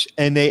students,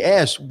 and they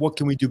asked, what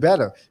can we do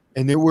better?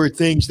 And there were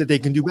things that they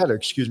can do better.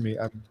 Excuse me.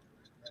 All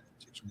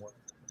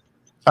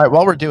right,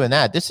 while we're doing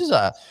that, this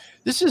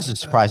is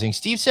surprising.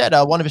 Steve said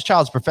one of his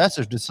child's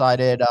professors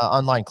decided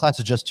online class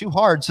is just too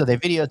hard, so they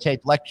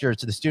videotaped lectures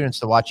to the students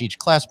to watch each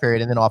class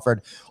period, and then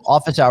offered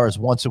office hours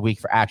once a week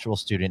for actual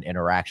student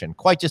interaction.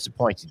 Quite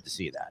disappointing to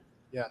see that.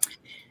 Yeah.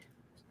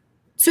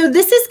 So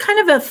this is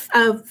kind of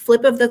a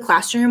flip of the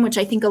classroom, which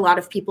I think a lot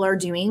of people are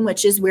doing,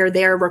 which is where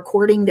they're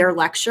recording their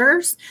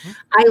lectures. Mm-hmm.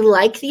 I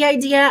like the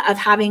idea of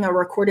having a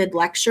recorded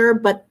lecture,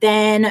 but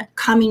then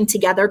coming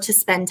together to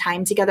spend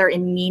time together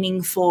in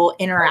meaningful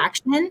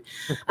interaction.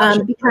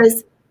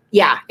 Because,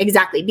 yeah,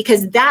 exactly.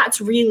 Because that's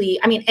really,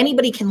 I mean,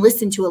 anybody can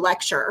listen to a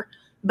lecture,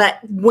 but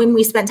when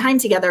we spend time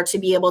together to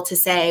be able to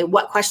say,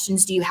 what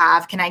questions do you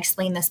have? Can I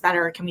explain this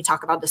better? Can we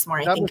talk about this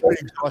more? That was very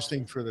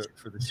exhausting for the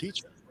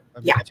teacher. I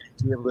mean, yeah,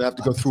 to have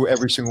to go through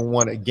every single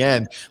one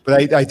again,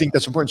 but I think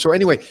that's important. So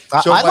anyway,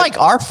 I like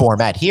our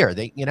format here.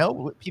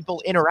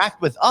 People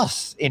interact with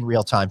us in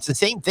real time. It's the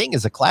same thing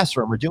as a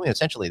classroom. We're doing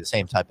essentially the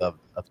same type of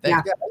thing.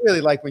 Yeah. Yeah, I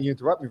really like when you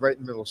interrupt me right in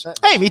the middle of a sentence.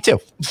 Hey, me too.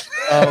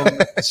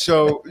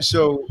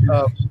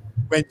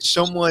 When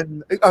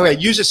someone, all right,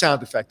 use a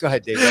sound effect. Go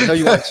ahead, David. I know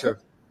you want to.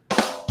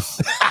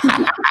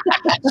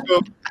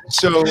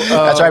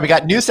 That's right. We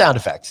got new sound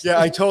effects. Yeah,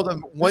 I told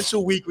them once a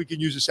week we can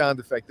use a sound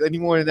effect. Any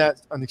more than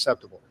that,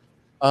 unacceptable.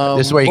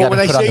 This is where you got to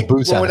put on the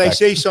boo sound when effect. I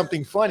say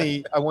something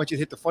funny, I want you to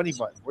hit the funny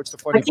button. What's the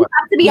funny button?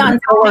 Have to be on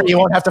time. You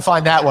won't have to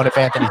find that one if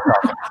Anthony's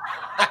talking.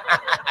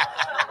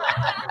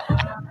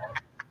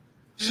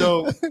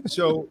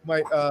 So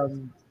my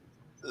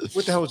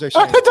what the hell was I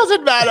saying? It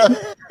doesn't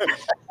matter.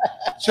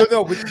 So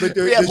no, but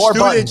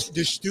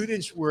the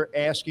students were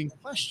asking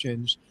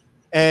questions,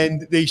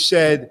 and they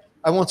said,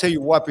 I won't tell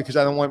you what, because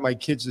I don't want my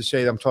kids to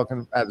say that I'm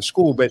talking out of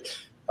school, but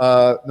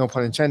no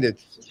pun intended,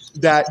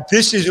 that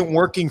this isn't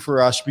working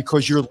for us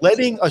because you're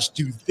letting us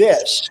do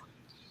this,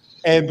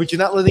 but you're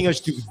not letting us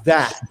do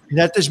that. And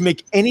that doesn't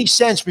make any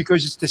sense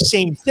because it's the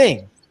same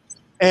thing.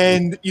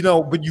 And,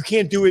 but you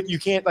can't do it. You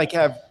can't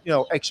have,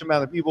 X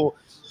amount of people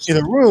in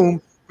a room,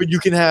 but you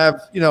can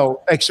have,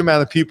 X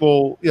amount of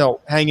people,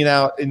 hanging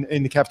out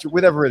in the cafeteria,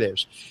 whatever it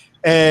is.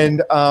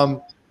 And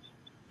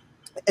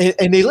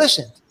they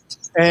listened.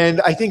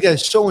 And I think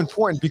that's so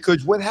important,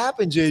 because what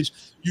happens is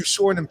you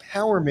saw an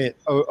empowerment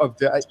of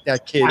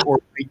that kid, or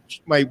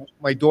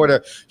my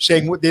daughter,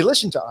 saying what they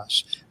listen to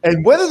us.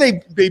 And whether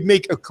they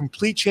make a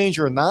complete change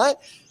or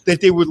not,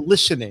 that they were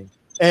listening.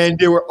 And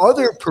there were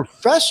other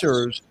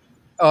professors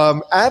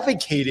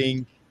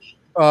advocating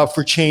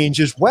for change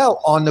as well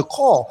on the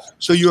call.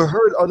 So you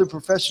heard other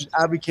professors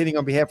advocating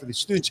on behalf of the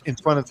students in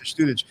front of the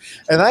students.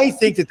 And I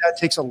think that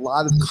takes a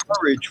lot of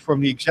courage from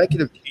the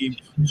executive team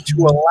to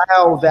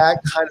allow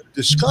that kind of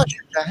discussion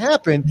to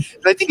happen.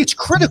 And I think it's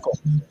critical.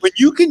 When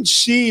you can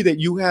see that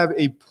you have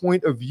a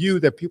point of view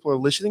that people are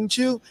listening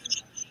to.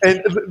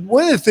 And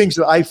one of the things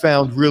that I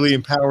found really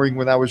empowering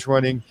when I was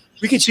running,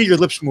 we can see your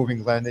lips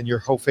moving, Glenn, and your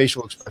whole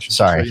facial expression.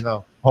 Sorry. So you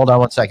know. Hold on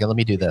one second. Let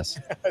me do this.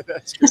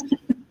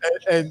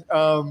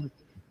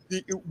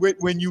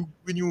 When you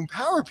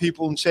empower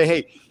people and say,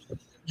 hey,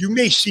 you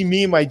may see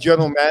me, my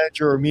general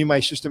manager, or me, my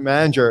assistant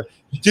manager,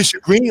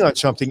 disagreeing on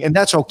something, and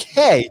that's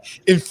okay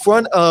in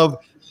front of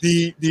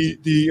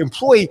the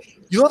employee.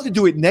 You don't have to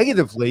do it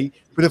negatively,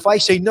 but if I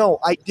say, no,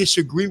 I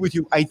disagree with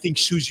you, I think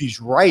Susie's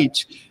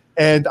right,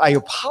 and I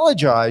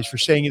apologize for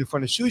saying it in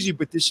front of Susie,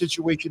 but this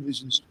situation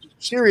isn't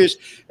serious,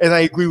 and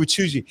I agree with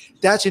Susie.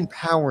 That's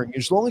empowering.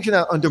 As long as you're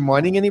not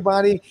undermining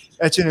anybody,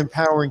 that's an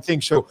empowering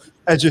thing. So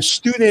as a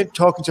student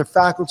talking to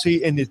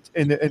faculty and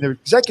the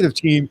executive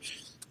team,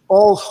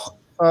 all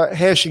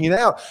hashing it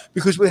out,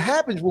 because what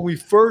happens when we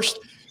first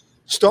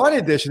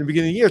started this in the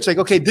beginning of the year, it's like,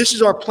 okay, this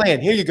is our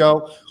plan. Here you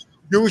go.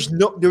 There was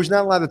not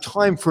a lot of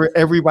time for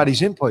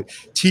everybody's input.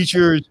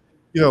 Teachers,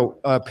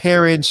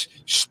 parents,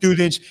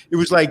 students. It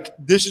was like,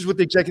 this is what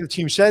the executive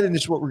team said, and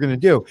this is what we're going to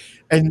do.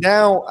 And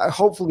now,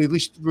 hopefully, at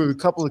least through a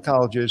couple of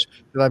colleges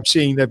that I'm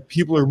seeing, that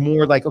people are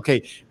more like,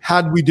 okay,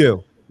 how did we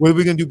do? What are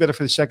we going to do better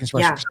for the second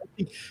semester?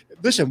 Yeah.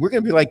 Listen, we're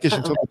going to be like this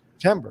until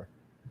September.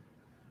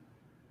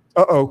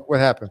 What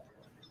happened?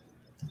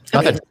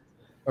 Nothing.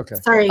 Okay.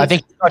 Sorry. I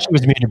think she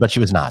was muted, but she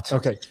was not.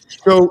 Okay.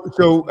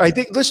 So I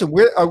think, listen,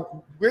 we're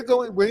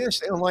going to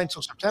stay online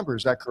until September.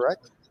 Is that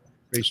correct?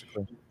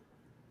 Basically.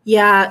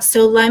 Yeah.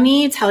 So let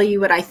me tell you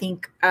what I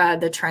think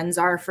the trends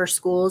are for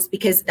schools,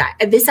 because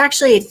this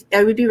actually,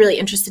 I would be really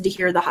interested to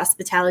hear the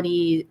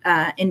hospitality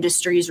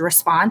industry's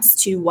response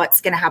to what's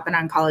going to happen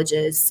on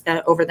colleges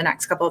over the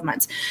next couple of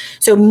months.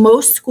 So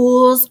most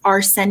schools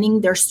are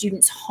sending their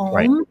students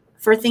home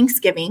for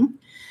Thanksgiving.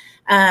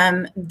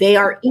 They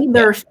are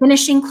either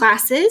finishing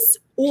classes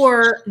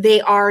or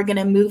they are going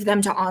to move them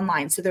to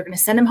online. So they're going to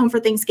send them home for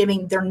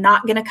Thanksgiving. They're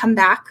not going to come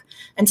back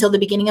until the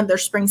beginning of their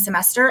spring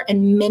semester.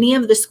 And many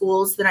of the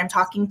schools that I'm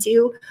talking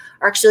to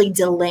are actually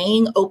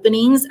delaying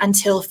openings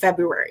until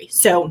February.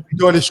 So my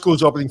daughter's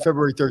school's opening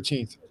February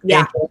 13th.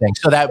 Yeah.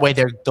 So that way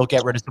they'll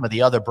get rid of some of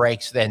the other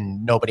breaks,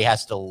 then nobody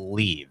has to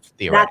leave.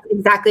 That's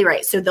exactly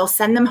right. So they'll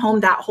send them home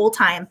that whole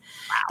time.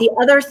 Wow. The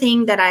other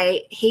thing that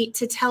I hate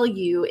to tell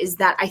you is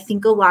that I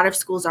think a lot of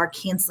schools are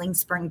canceling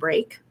spring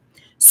break.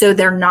 So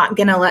they're not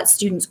going to let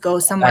students go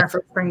somewhere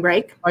for spring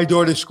break. My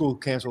daughter's school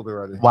canceled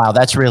already. Wow,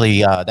 that's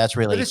really bad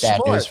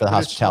news for the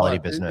hospitality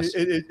business.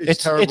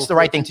 It's the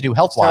right thing to do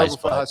health wise,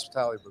 for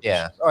hospitality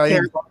business. Yeah,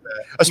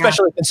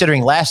 especially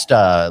considering last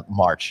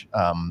March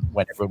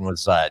when everyone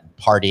was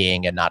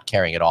partying and not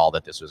caring at all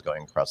that this was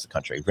going across the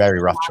country.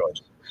 Very rough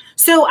choice.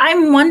 So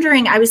I'm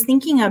wondering, I was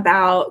thinking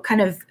about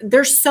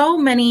there's so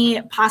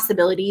many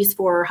possibilities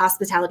for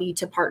hospitality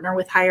to partner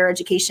with higher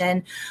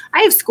education.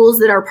 I have schools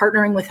that are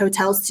partnering with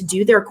hotels to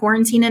do their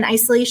quarantine and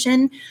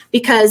isolation,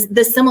 because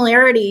the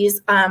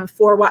similarities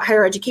for what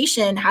higher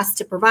education has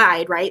to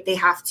provide, right? They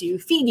have to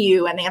feed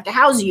you, and they have to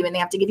house you, and they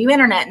have to give you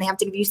internet, and they have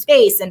to give you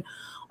space, and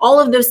all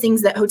of those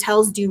things that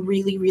hotels do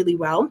really, really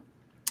well.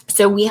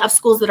 So we have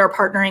schools that are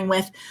partnering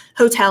with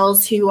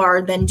hotels who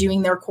are then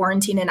doing their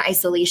quarantine and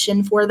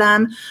isolation for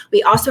them.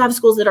 We also have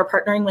schools that are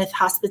partnering with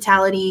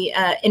hospitality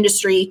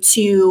industry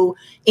to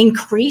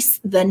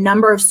increase the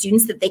number of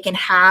students that they can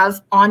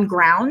have on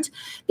ground,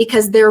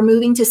 because they're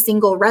moving to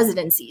single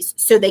residencies.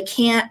 So they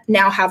can't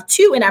now have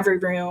 2 in every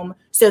room.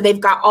 So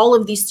they've got all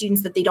of these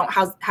students that they don't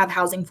have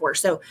housing for.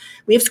 So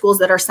we have schools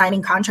that are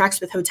signing contracts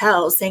with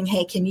hotels saying,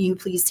 hey, can you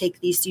please take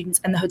these students?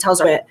 And the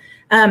hotels are it.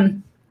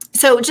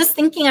 So just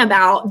thinking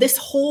about this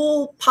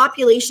whole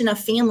population of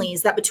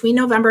families that between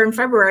November and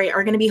February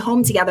are going to be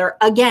home together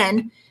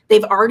again,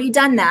 they've already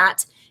done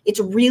that. It's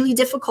really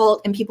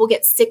difficult, and people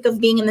get sick of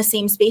being in the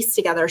same space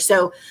together.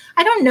 So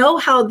I don't know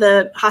how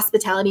the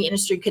hospitality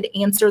industry could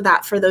answer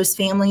that for those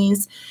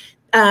families.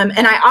 And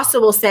I also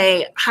will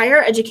say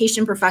higher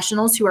education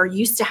professionals who are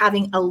used to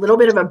having a little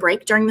bit of a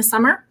break during the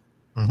summer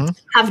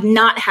have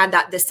not had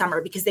that this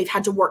summer, because they've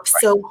had to work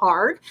so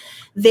hard.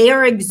 They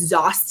are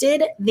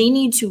exhausted. They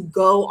need to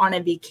go on a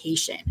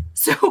vacation.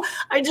 So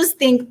I just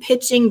think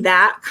pitching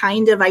that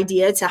kind of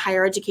idea to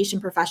higher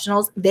education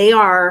professionals, they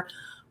are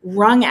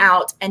wrung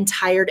out and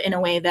tired in a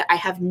way that I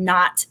have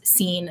not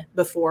seen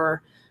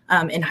before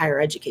in higher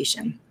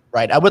education.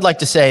 Right. I would like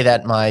to say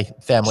that my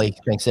family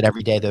thinks that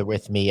every day they're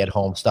with me at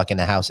home, stuck in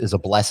the house, is a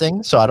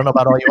blessing. So I don't know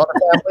about all you other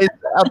families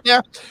out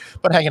there,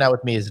 but hanging out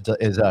with me is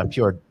a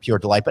pure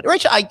delight. But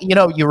Rich,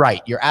 you're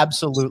right. You're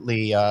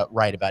absolutely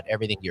right about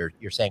everything you're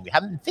saying. We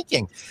haven't been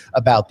thinking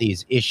about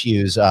these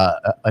issues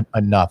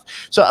enough.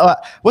 So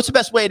what's the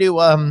best way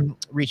to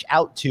reach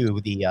out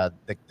to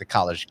the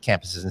college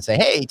campuses and say,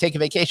 hey, take a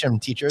vacation,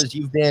 teachers.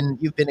 You've been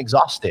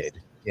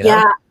exhausted. You know?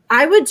 Yeah.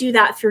 I would do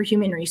that through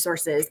human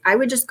resources. I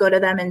would just go to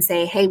them and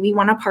say, hey, we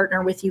want to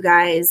partner with you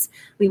guys.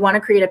 We want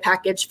to create a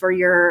package for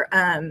your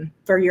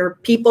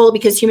people,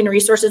 because human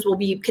resources will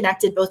be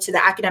connected both to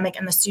the academic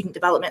and the student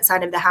development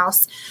side of the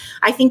house.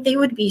 I think they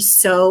would be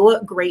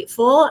so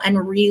grateful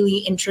and really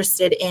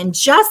interested in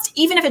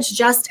even if it's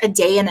just a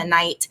day and a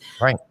night,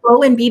 right.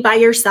 Go and be by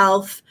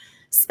yourself,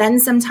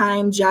 spend some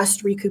time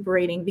just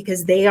recuperating,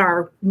 because they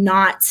have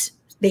not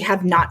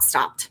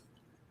stopped.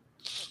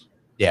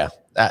 Yeah.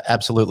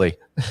 Absolutely.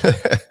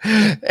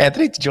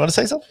 Anthony, did you want to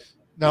say something?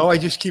 No, I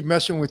just keep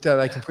messing with that.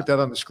 I can put that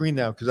on the screen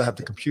now because I have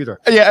the computer.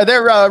 Yeah,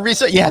 they're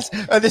research. Yes,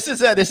 this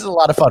is a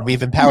lot of fun.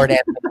 We've empowered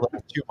Anthony a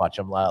little too much.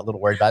 I'm a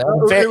little worried about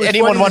it.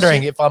 Anyone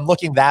wondering if I'm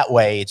looking that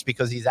way, it's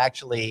because he's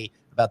actually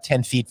about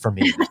 10 feet from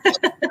me.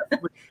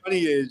 What's funny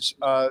is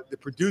the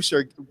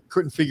producer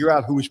couldn't figure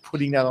out who was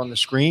putting that on the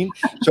screen,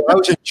 so I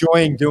was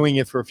enjoying doing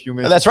it for a few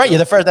minutes. That's right.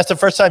 That's the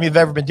first time you've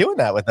ever been doing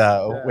that with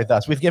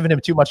us. We've given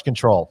him too much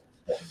control.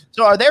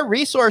 So are there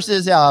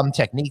resources,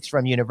 techniques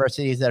from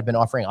universities that have been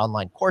offering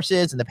online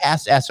courses? In the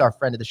past, asked our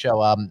friend of the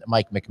show,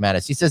 Mike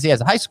McManus. He says he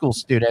has a high school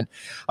student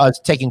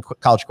taking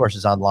college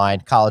courses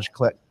online. College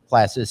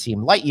classes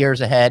seem light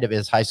years ahead of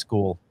his high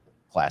school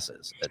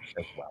classes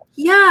as well.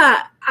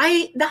 Yeah,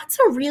 that's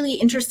a really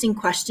interesting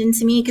question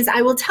to me, because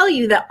I will tell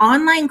you that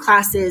online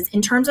classes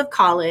in terms of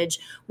college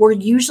were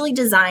usually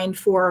designed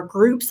for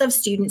groups of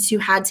students who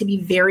had to be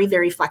very,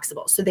 very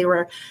flexible. So they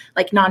were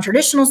like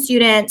non-traditional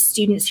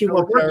students who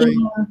were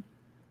working.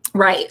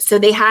 Right. So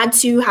they had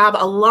to have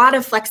a lot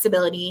of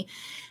flexibility.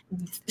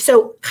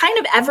 So kind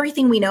of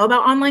everything we know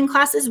about online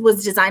classes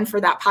was designed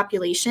for that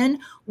population.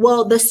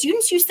 Well, the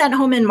students you sent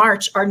home in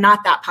March are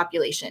not that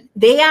population.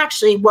 They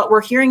actually, what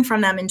we're hearing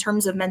from them in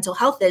terms of mental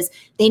health is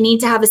they need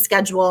to have a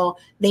schedule.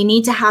 They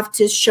need to have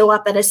to show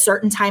up at a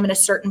certain time at a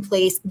certain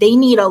place. They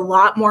need a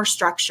lot more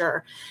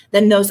structure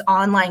than those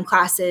online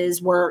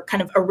classes were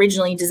kind of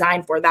originally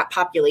designed for, that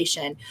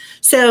population.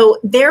 So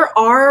there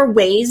are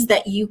ways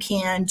that you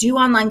can do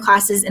online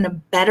classes in a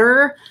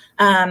better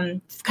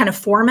kind of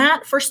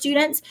format for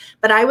students.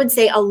 But I would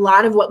say a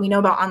lot of what we know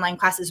about online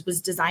classes was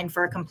designed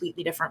for a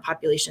completely different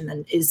population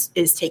than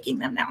is taking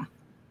them now.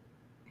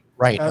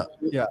 Right.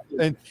 Yeah.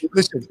 And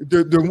listen,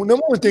 the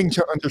number one thing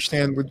to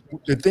understand,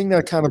 the thing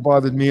that kind of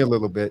bothered me a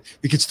little bit,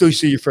 you can still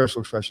see your facial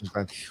expressions,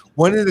 Glenn.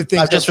 One of the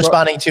things— I'm just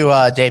responding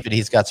to David.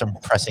 He's got some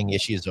pressing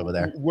issues over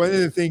there. One of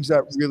the things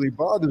that really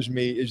bothers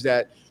me is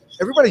that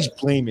everybody's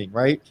blaming,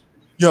 right?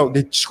 You know,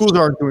 the schools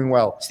aren't doing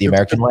well. It's the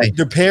American way.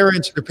 The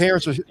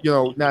parents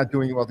are, not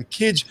doing well. The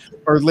kids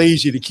are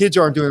lazy. The kids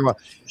aren't doing well.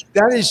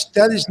 That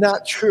is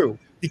not true.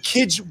 The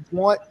kids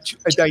want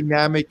a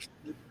dynamic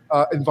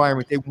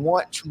environment. They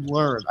want to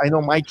learn. I know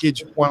my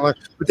kids want to learn,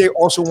 but they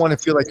also want to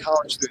feel like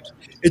college students.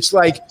 It's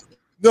like,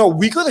 no,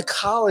 we go to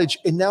college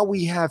and now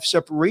we have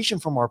separation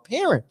from our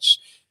parents.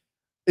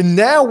 And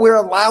now we're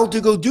allowed to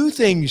go do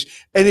things,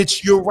 and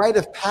it's your rite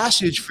of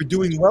passage for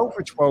doing well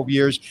for 12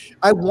 years.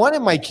 I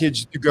wanted my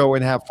kids to go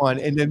and have fun.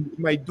 And then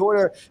my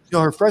daughter,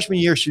 her freshman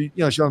year, she's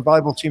on the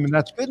volleyball team, and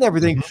that's good and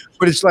everything. Mm-hmm.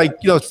 But it's like,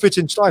 it fits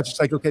and starts. It's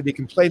like, okay, they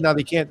can play, now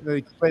they can't.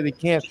 They can play, they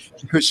can't,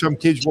 because some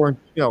kids weren't,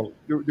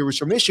 there were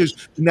some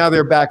issues, but now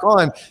they're back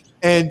on.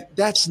 And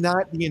that's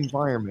not the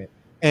environment.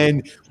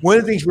 And one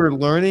of the things we're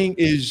learning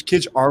is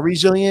kids are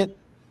resilient.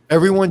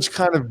 Everyone's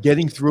kind of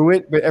getting through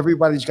it, but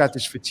everybody's got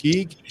this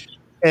fatigue.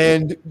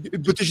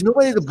 But there's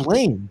nobody to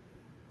blame.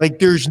 Like,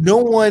 there's no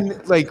one,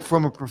 like,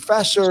 from a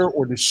professor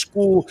or the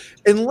school,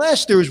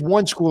 unless there's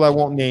one school I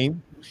won't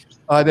name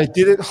that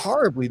did it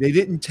horribly. They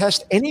didn't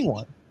test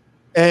anyone,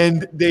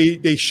 and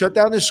they shut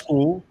down the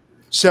school.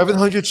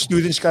 700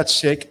 students got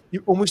sick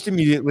almost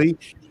immediately,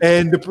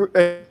 and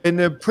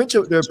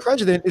the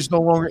president is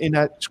no longer in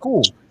that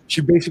school. She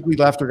basically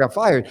left or got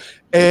fired.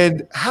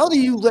 And how do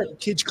you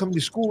let kids come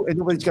to school and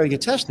nobody's got to get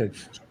tested?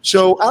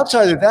 So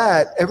outside of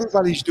that,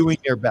 everybody's doing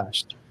their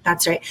best.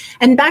 That's right.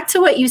 And back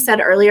to what you said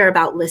earlier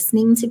about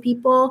listening to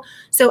people.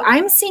 So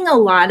I'm seeing a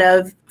lot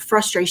of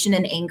frustration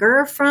and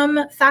anger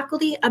from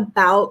faculty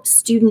about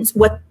students,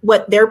 what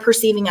they're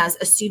perceiving as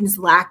a student's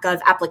lack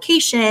of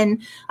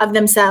application of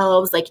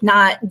themselves, like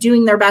not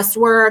doing their best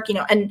work,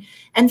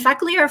 and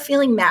faculty are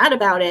feeling mad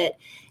about it.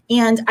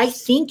 And I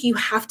think you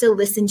have to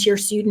listen to your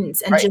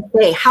students and just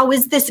say, how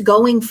is this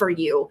going for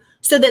you?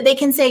 So that they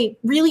can say,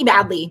 really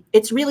badly,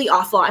 it's really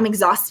awful. I'm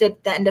exhausted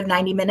at the end of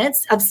 90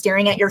 minutes of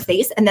staring at your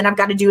face. And then I've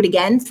got to do it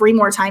again 3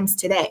 more times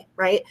today.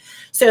 Right.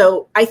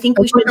 So I think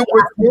we should.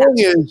 What's wrong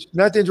is,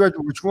 not to interrupt,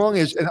 but what's wrong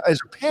is, as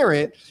a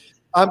parent,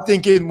 I'm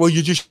thinking, well,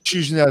 you're just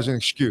using that as an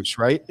excuse,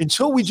 right?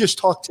 Until we just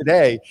talked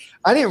today,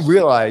 I didn't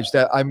realize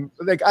that I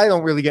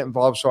don't really get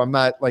involved. So I'm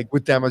not like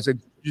with them. I said,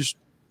 just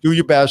do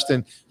your best.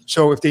 And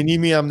so if they need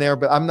me, I'm there,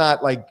 but I'm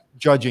not like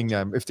judging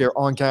them. If they're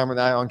on camera,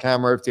 not on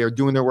camera, if they're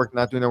doing their work,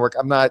 not doing their work,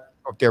 I'm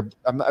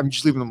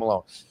just leaving them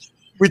alone.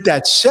 With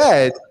that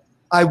said,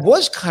 I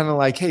was kind of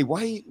like, hey,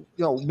 why,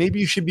 maybe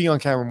you should be on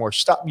camera more.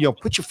 Stop,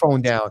 put your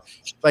phone down,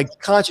 like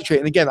concentrate.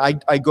 And again,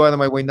 I go out of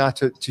my way not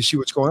to see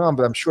what's going on,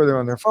 but I'm sure they're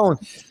on their phone.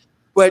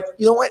 But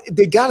you know what?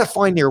 They got to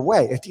find their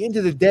way. At the end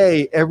of the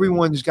day,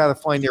 everyone's got to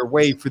find their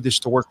way for this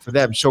to work for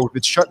them. So if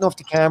it's shutting off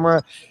the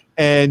camera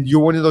and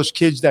you're one of those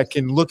kids that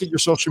can look at your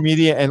social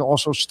media and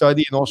also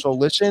study and also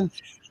listen,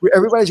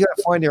 everybody's got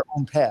to find their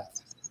own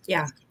path.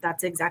 Yeah,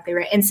 that's exactly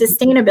right. And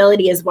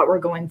sustainability is what we're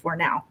going for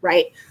now,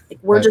 right? Like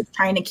we're just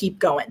trying to keep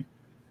going.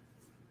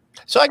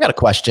 So I got a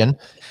question.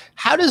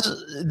 How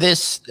does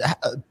this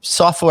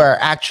software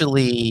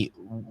actually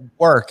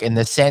work in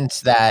the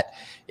sense that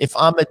if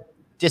I'm a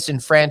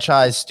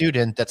disenfranchised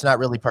student that's not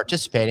really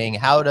participating,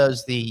 how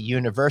does the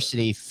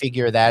university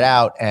figure that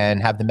out and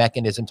have the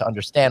mechanism to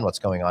understand what's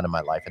going on in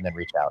my life and then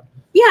reach out?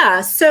 Yeah,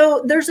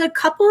 so there's a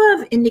couple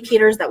of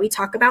indicators that we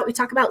talk about. We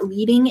talk about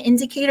leading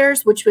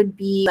indicators, which would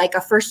be like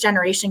a first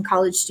generation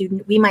college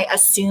student. We might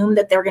assume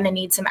that they're going to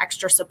need some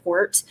extra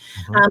support.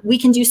 We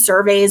can do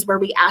surveys where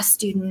we ask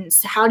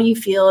students, how do you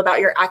feel about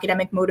your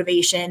academic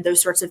motivation,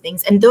 those sorts of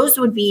things. And those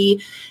would be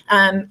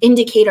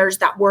indicators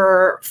that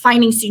we're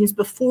finding students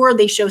before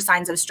they show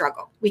signs of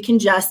struggle. We can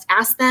just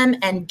ask them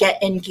and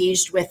get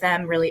engaged with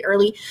them really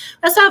early.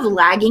 We also have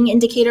lagging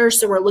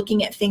indicators. So we're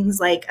looking at things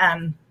like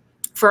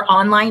for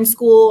online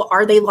school,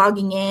 are they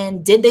logging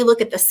in? Did they look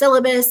at the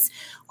syllabus?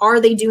 Are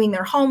they doing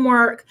their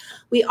homework?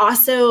 We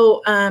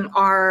also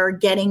are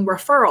getting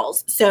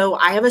referrals. So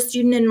I have a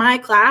student in my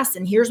class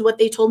and here's what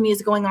they told me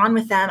is going on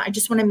with them. I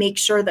just want to make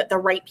sure that the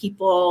right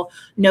people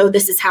know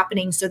this is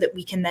happening so that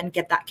we can then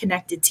get that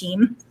connected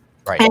team.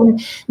 Right. And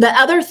the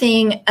other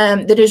thing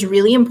that is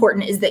really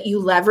important is that you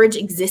leverage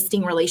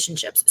existing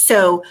relationships.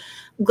 So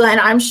Glenn,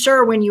 I'm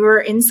sure when you were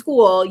in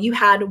school, you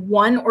had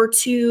one or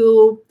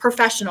two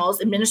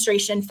professionals,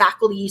 administration,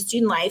 faculty,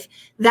 student life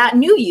that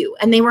knew you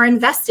and they were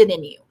invested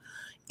in you.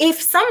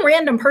 If some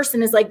random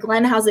person is like,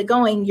 Glenn, how's it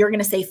going? You're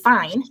going to say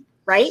fine,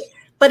 right?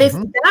 But if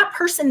that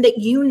person that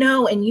you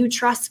know and you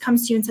trust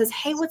comes to you and says,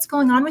 hey, what's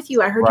going on with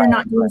you? I heard you're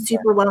not doing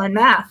super well in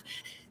math.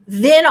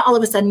 Then all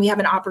of a sudden we have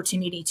an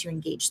opportunity to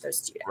engage those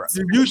students.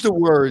 You use the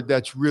word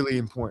that's really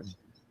important,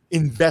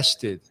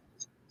 invested.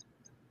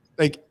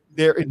 Like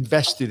they're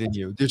invested in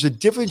you. There's a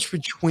difference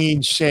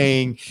between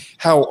saying,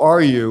 how are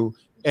you?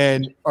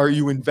 And are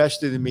you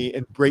invested in me?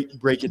 And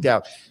break it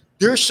down.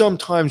 There's some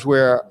times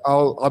where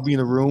I'll be in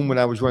a room when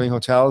I was running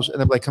hotels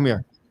and I'm like, come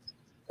here.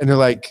 And they're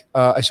like,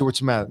 I said, what's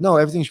the matter? No,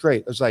 everything's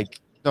great. I was like,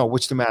 no,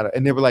 what's the matter?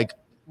 And they were like,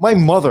 my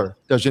mother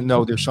doesn't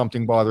know there's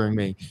something bothering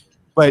me.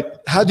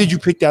 But how did you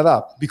pick that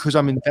up? Because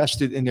I'm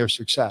invested in their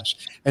success.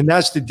 And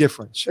that's the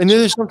difference. And then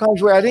there's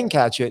sometimes where I didn't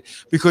catch it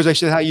because I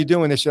said, how you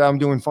doing? They said, I'm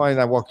doing fine.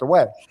 And I walked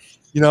away.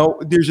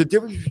 There's a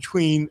difference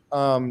between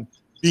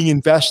being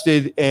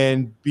invested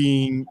and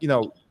being,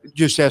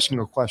 just asking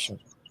a question.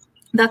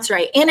 That's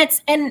right. And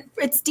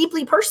it's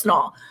deeply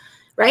personal,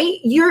 right?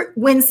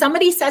 When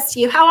somebody says to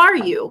you, how are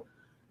you?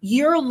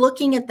 You're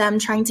looking at them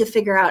trying to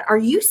figure out, are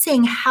you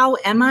saying, how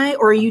am I?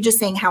 Or are you just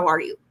saying, how are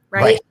you?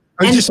 Right.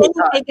 And just then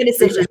you make a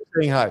decision.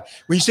 Saying hi.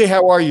 When you say,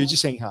 how are you? You're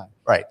just saying hi.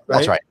 Right.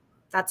 That's right.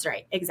 That's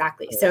right.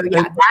 Exactly. So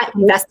yeah, that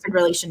invested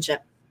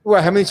relationship.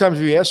 Well, how many times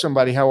have you asked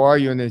somebody, how are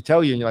you? And they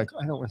tell you, and you're like,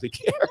 I don't really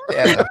care.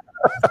 Yeah.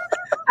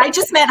 I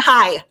just meant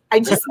hi.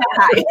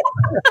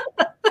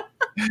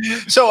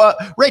 So,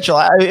 Rachel,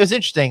 it was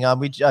interesting.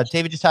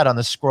 David just had on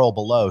the scroll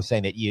below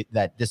saying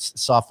that this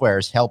software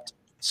has helped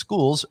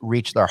schools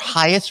reach their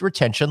highest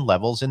retention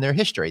levels in their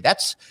history.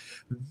 That's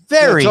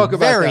very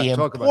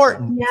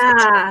important.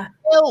 Yeah.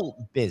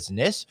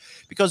 Business,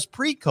 because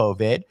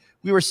pre-COVID,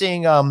 we were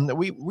seeing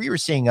we were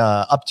seeing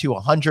up to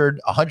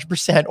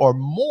 100% or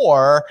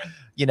more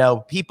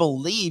people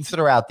leave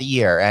throughout the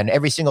year, and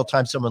every single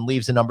time someone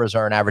leaves, the numbers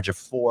are an average of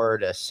 $4,000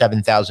 to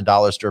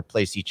 $7,000 to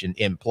replace each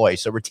employee.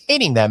 So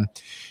retaining them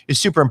is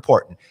super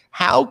important.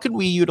 How can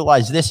we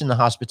utilize this in the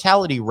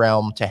hospitality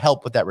realm to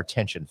help with that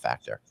retention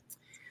factor?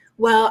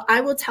 Well, I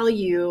will tell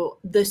you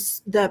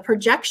the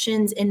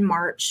projections in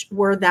March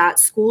were that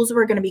schools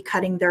were going to be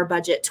cutting their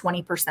budget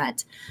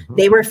 20%.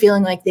 They were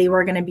feeling like they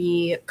were going to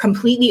be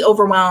completely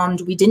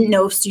overwhelmed. We didn't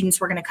know if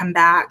students were going to come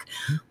back.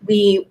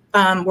 We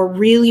were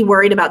really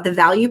worried about the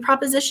value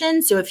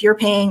proposition. So if you're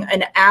paying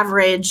an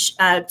average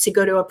to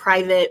go to a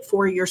private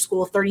four-year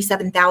school,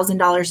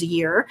 $37,000 a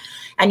year,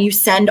 and you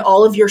send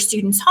all of your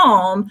students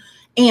home,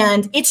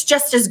 and it's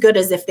just as good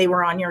as if they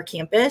were on your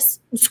campus,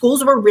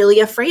 schools were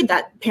really afraid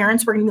that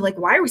parents were going to be like,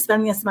 why are we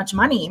spending this much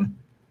money?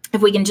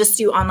 if we can just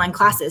do online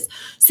classes.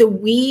 So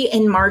we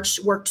in March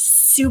worked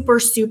super,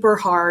 super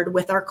hard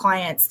with our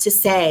clients to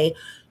say,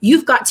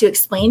 you've got to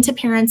explain to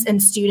parents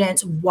and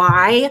students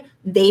why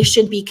they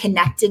should be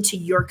connected to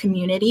your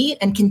community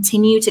and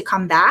continue to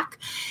come back.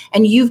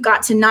 And you've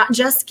got to not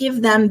just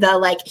give them the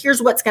like, here's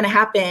what's going to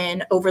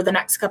happen over the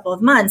next couple of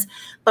months,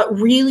 but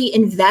really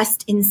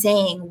invest in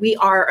saying, we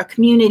are a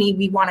community.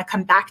 We want to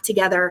come back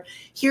together.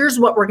 Here's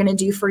what we're going to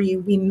do for you.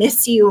 We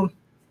miss you.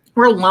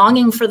 We're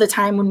longing for the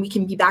time when we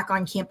can be back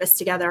on campus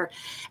together.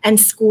 And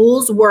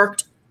schools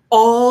worked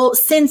all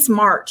since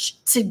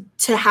March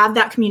to have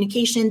that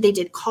communication. They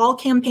did call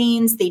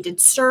campaigns, they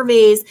did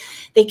surveys,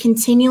 they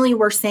continually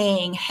were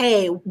saying,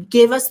 hey,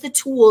 give us the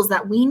tools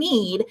that we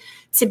need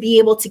to be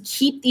able to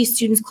keep these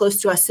students close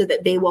to us so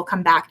that they will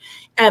come back.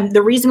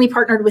 The reason we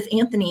partnered with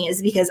Anthony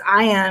is because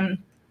I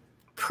am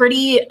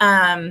pretty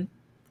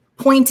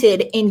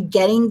pointed in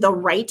getting the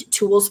right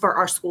tools for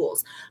our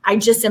schools. I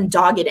just am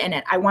dogged in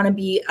it. I want to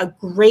be a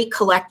great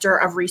collector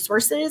of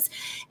resources.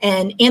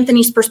 And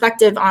Anthony's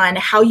perspective on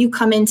how you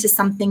come into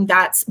something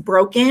that's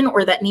broken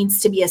or that needs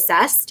to be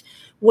assessed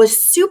was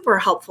super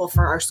helpful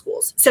for our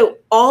schools. So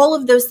all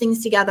of those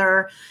things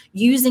together,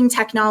 using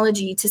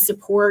technology to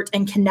support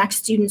and connect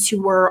students who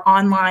were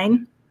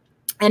online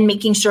and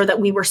making sure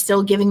that we were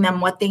still giving them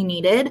what they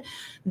needed.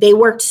 They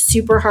worked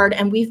super hard,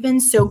 and we've been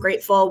so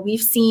grateful.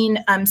 We've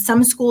seen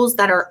some schools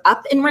that are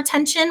up in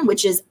retention,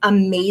 which is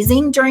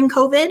amazing during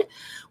COVID.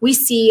 We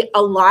see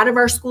a lot of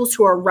our schools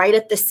who are right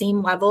at the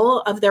same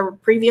level of their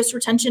previous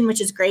retention,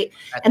 which is great.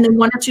 And then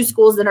 1 or 2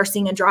 schools that are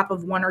seeing a drop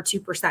of 1 or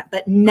 2%,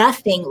 but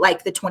nothing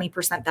like the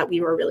 20% that we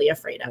were really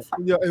afraid of.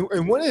 Yeah,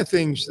 and one of the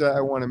things that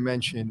I want to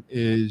mention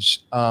is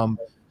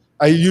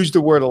I use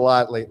the word a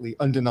lot lately,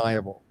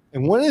 undeniable.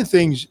 And one of the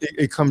things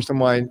it comes to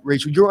mind,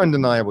 Rachel, you're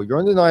undeniable. You're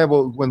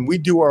undeniable when we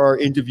do our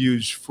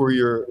interviews for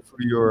your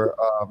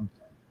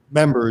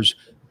members.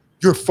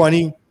 You're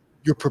funny.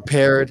 You're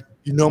prepared.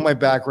 You know my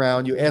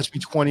background. You ask me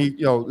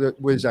 20,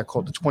 what is that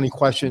called? The 20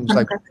 questions,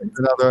 like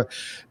another.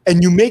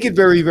 And you make it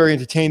very, very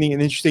entertaining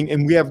and interesting.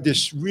 And we have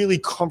this really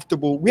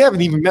comfortable, we haven't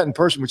even met in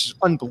person, which is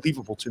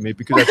unbelievable to me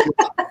because I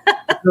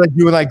feel like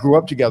you and I grew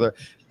up together.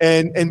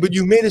 But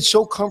you made it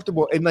so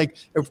comfortable. And like,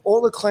 if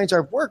all the clients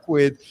I've worked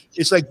with,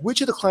 it's like,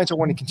 which of the clients I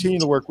want to continue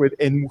to work with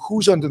and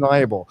who's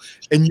undeniable.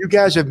 And you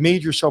guys have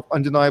made yourself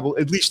undeniable,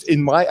 at least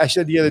I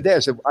said the other day, I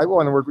said, I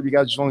want to work with you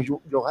guys as long as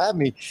you'll have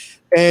me.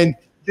 And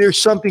there's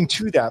something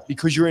to that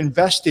because you're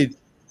invested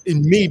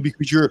in me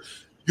because you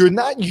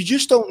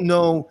just don't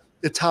know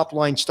the top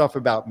line stuff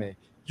about me.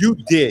 You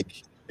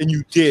dig. And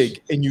you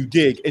dig and you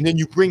dig, and then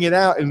you bring it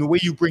out. And the way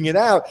you bring it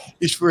out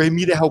is for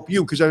me to help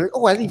you because I'm like,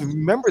 oh, I didn't even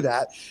remember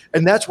that,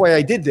 and that's why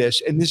I did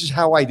this, and this is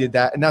how I did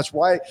that, and that's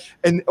why.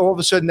 And all of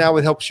a sudden now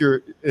it helps your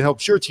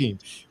team,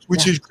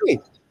 which is great.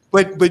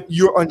 But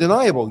you're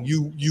undeniable.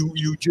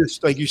 You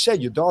just, like you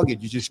said, you're dogged.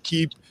 You just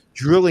keep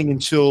drilling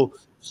until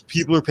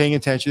people are paying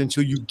attention,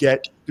 until you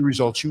get the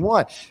results you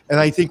want. And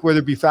I think whether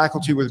it be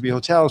faculty, whether it be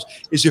hotels,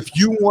 is if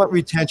you want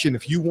retention,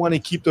 if you want to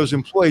keep those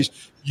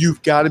employees,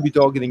 you've got to be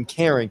dogged and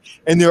caring.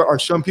 And there are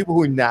some people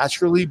who are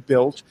naturally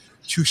built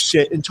to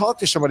sit and talk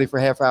to somebody for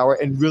a half hour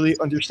and really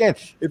understand.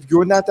 If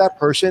you're not that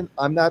person,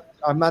 I'm not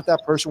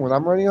that person. When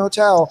I'm running a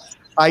hotel,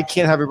 I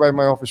can't have everybody in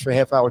my office for a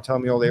half hour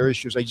telling me all their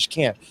issues. I just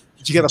can't.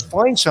 But you got to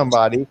find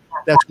somebody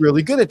that's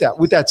really good at that.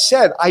 With that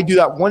said, I do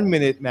that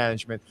 1-minute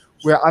management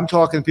where I'm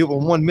talking to people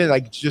in 1 minute. I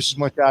get just as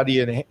much out of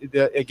you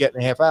get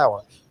in a half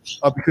hour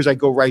because I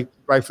go right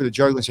for the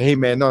jugular and say, hey,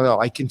 man, no,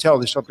 I can tell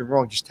there's something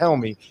wrong. Just tell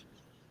me.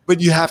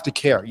 But you have to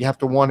care. You have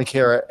to want to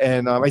care.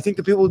 And I think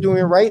the people are doing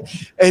it right.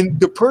 And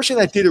the person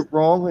that did it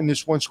wrong in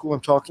this one school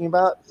I'm talking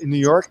about in New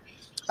York,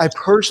 I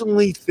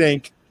personally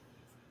think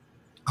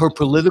her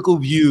political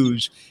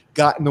views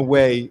got in the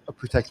way of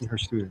protecting her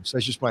students.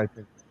 That's just my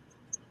opinion.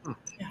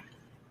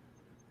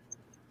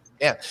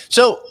 Yeah.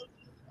 So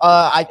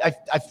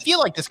I feel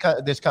like this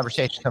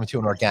conversation is coming to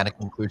an organic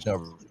conclusion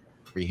over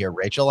here,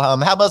 Rachel. How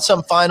about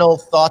some final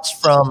thoughts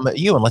from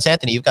you? Unless,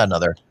 Anthony, you've got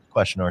another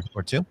question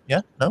or two.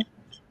 Yeah? No?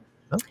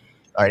 All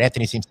right.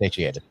 Anthony seems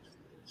satiated.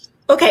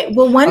 Okay.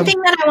 Well, one thing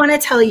that I want to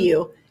tell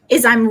you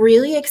is I'm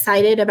really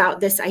excited about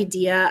this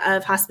idea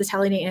of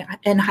hospitality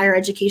and higher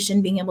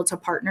education being able to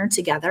partner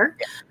together.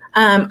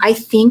 I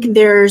think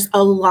there's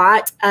a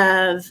lot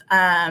of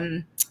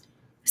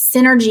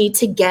synergy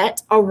to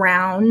get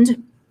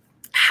around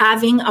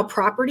having a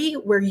property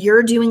where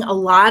you're doing a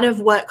lot of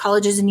what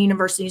colleges and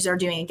universities are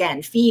doing.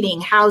 Again, feeding,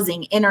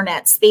 housing,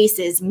 internet,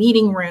 spaces,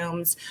 meeting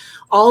rooms,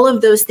 all of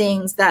those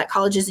things that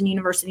colleges and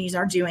universities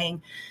are doing,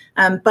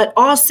 but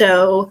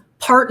also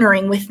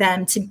partnering with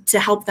them to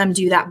help them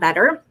do that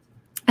better.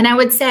 And I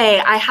would say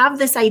I have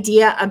this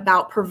idea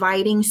about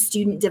providing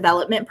student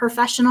development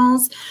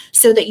professionals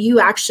so that you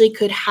actually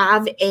could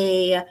have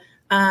a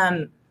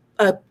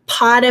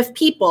pod of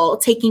people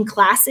taking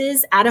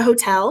classes at a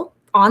hotel,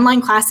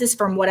 online classes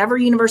from whatever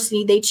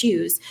university they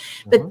choose,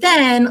 but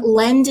then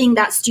lending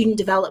that student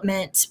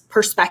development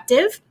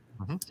perspective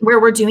where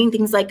we're doing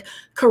things like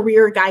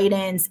career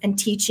guidance and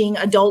teaching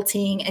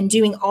adulting and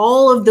doing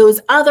all of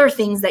those other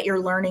things that you're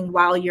learning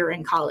while you're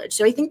in college.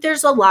 So I think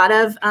there's a lot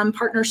of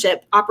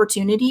partnership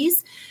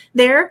opportunities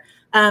there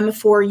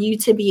for you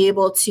to be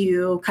able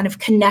to kind of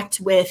connect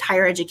with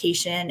higher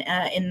education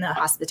in the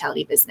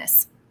hospitality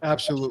business.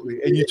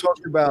 Absolutely. And you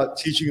talked about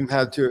teaching them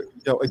how to,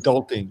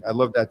 adulting. I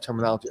love that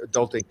terminology,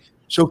 adulting.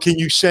 So can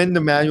you send the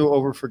manual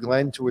over for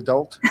Glenn to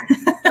adult?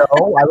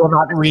 No, I will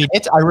not read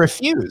it. I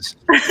refuse.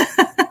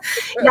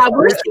 Yeah,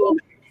 we're seeing.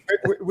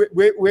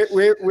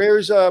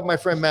 Where's my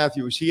friend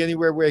Matthew? Is he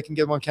anywhere where I can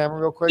get him on camera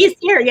real quick? He's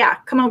here. Yeah,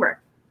 come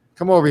over.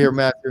 Come over here,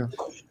 Matthew.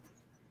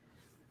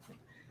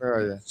 Where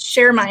are you?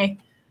 Share my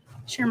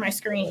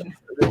screen.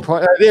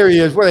 There he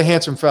is. What a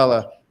handsome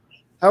fella.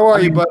 How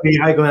are you, buddy?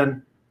 Hi,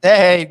 Glenn.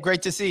 Hey,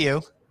 great to see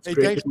you. Hey,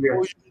 thanks for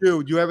what you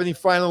do. Do you have any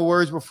final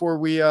words before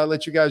we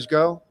let you guys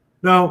go?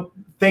 No,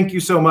 thank you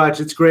so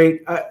much. It's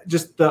great.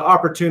 Just the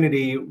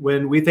opportunity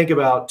when we think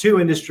about two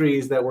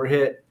industries that were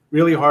hit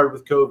really hard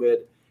with COVID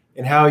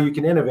and how you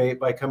can innovate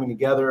by coming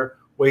together,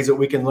 ways that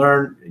we can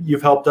learn.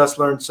 You've helped us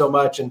learn so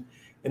much. And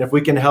if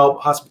we can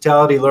help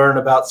hospitality learn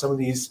about some of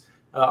these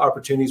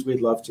opportunities,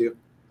 we'd love to.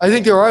 I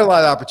think there are a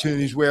lot of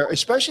opportunities where,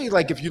 especially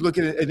like if you look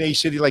at an A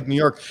city like New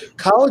York,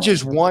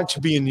 colleges want to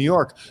be in New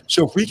York.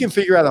 So if we can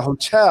figure out a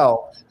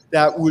hotel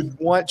that would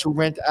want to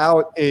rent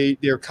out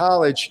their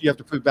college, you have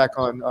to put it back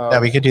on. Yeah,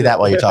 we could do that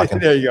while you're talking.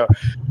 There you go.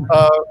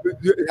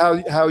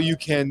 How you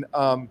can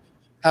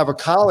have a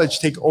college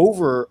take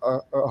over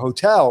a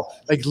hotel,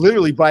 like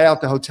literally buy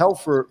out the hotel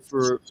for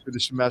the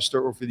semester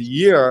or for the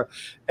year,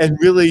 and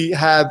really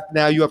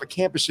now you have a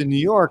campus in New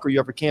York or you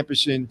have a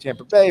campus in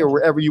Tampa Bay or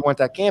wherever you want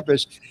that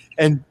campus.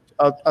 And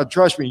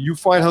trust me, you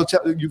find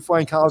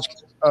college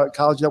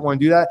that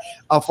want to do that,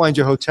 I'll find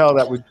you a hotel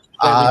that would.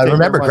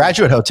 Remember,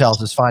 Graduate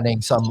Hotels is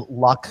finding some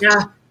luck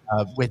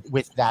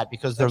with that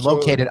because they're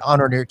located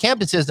on or near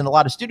campuses, and a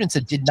lot of students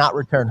that did not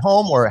return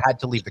home or had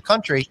to leave the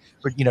country,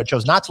 or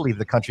chose not to leave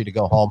the country to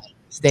go home,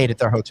 stayed at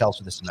their hotels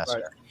for the semester.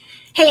 Right.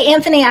 Hey,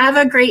 Anthony, I have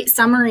a great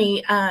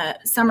summary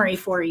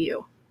for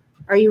you.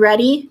 Are you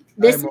ready?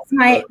 This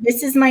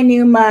is my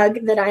new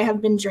mug that I have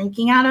been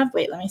drinking out of.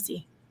 Wait, let me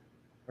see.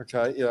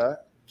 Okay, yeah.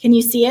 Can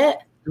you see it?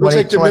 It looks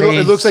like the middle.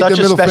 It looks like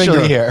the middle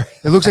finger. Year.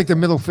 It looks like the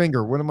middle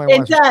finger. What am I?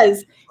 It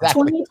does.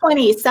 Exactly.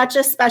 2020, such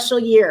a special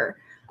year.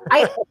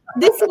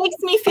 This makes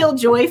me feel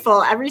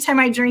joyful every time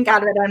I drink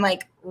out of it. I'm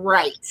like,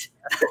 right.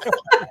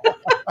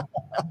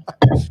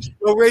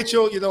 Well,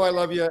 Rachel, I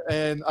love you,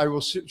 and I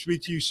will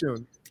speak to you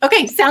soon.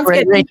 Okay, sounds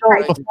good. Rachel,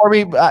 before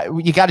we,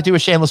 you got to do a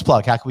shameless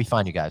plug. How can we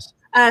find you guys?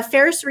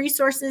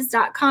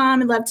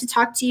 PharosResources.com. I'd love to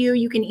talk to you.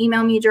 You can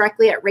email me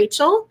directly at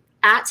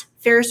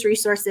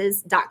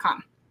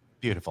rachel@PharosResources.com.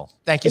 Beautiful.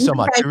 Thank you so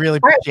much. I really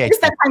appreciate it.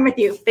 Spend time with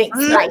you. Thanks.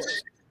 Bye.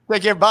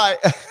 Take care. Bye.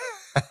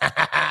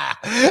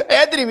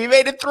 Anthony, we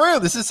made it through.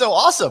 This is so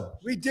awesome.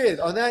 We did.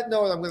 On that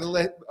note,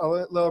 I'll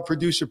let our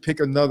producer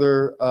pick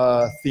another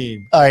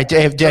theme. All right,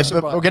 Dave,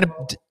 we're going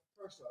to.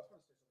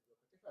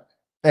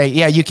 Hey,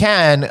 yeah, you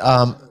can.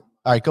 All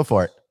right, go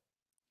for it.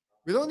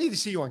 We don't need to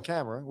see you on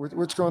camera.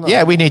 What's going on?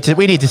 Yeah, we need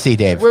to see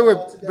Dave. Wait,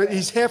 but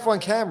he's half on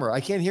camera. I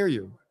can't hear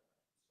you.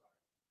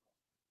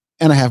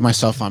 And I have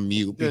myself on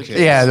mute. Because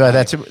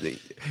that's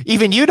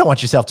even you don't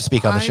want yourself to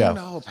speak on the show.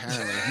 No,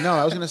 apparently. No,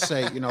 I was going to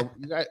say,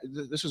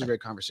 this was a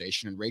great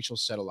conversation, and Rachel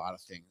said a lot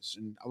of things,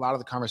 and a lot of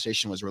the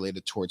conversation was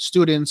related towards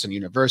students and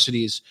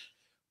universities.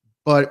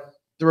 But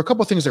there were a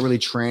couple of things that really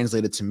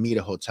translated to me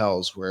to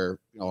hotels, where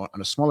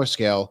on a smaller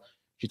scale,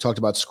 she talked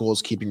about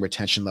schools keeping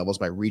retention levels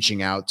by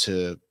reaching out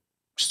to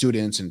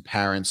students and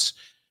parents.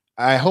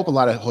 I hope a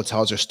lot of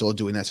hotels are still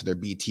doing that to their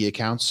BT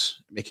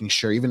accounts, making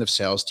sure even if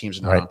sales teams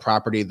are not on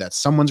property, that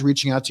someone's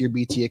reaching out to your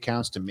BT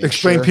accounts to make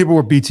Explain people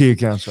what BT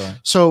accounts are.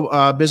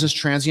 So business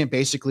transient,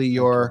 basically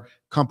your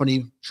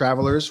company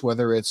travelers,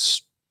 whether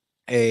it's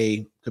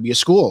could be a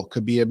school,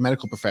 could be a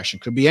medical profession,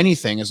 could be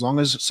anything. As long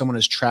as someone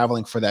is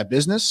traveling for that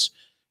business,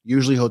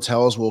 usually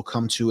hotels will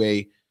come to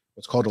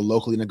what's called a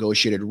locally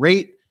negotiated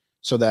rate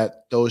so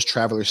that those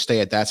travelers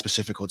stay at that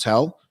specific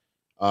hotel.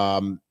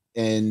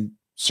 And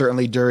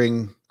certainly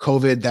during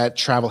COVID, that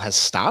travel has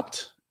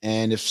stopped.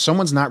 And if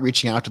someone's not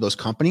reaching out to those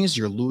companies,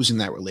 you're losing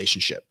that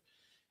relationship.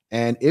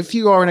 And if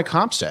you are in a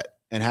comp set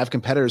and have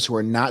competitors who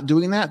are not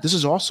doing that, this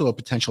is also a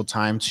potential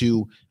time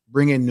to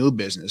bring in new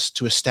business,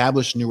 to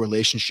establish new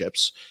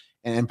relationships,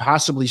 and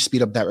possibly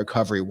speed up that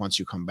recovery once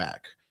you come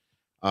back.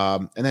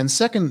 And then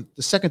the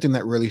second thing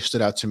that really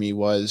stood out to me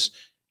was,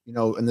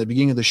 in the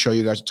beginning of the show,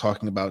 you guys are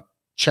talking about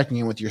checking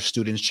in with your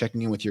students,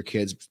 checking in with your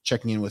kids,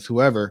 checking in with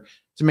whoever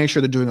to make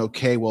sure they're doing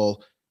okay.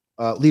 Well,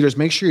 leaders,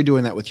 make sure you're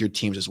doing that with your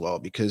teams as well,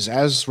 because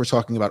as we're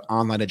talking about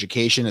online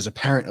education, as a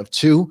parent of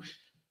two,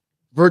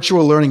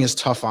 virtual learning is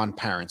tough on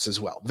parents as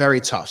well. Very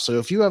tough. So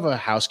if you have a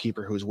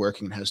housekeeper who's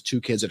working and has two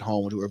kids at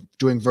home who are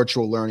doing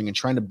virtual learning and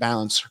trying to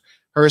balance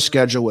her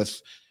schedule with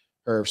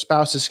her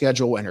spouse's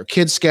schedule and her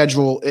kid's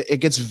schedule, it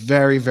gets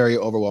very, very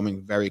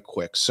overwhelming very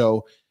quick.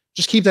 So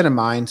just keep that in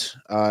mind.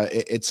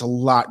 It's a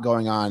lot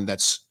going on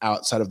that's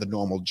outside of the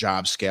normal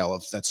job scale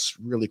that's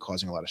really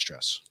causing a lot of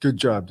stress. Good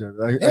job,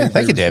 David.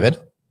 Thank you, David.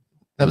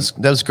 That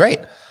was great.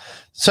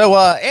 So,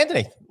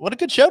 Anthony, what a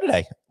good show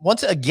today.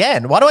 Once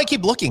again, why do I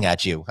keep looking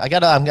at you? I'm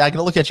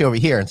gonna look at you over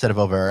here instead of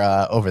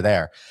over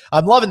there.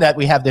 I'm loving that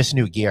we have this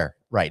new gear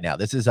right now.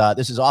 This is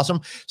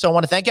awesome. So I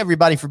want to thank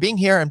everybody for being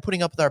here and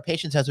putting up with our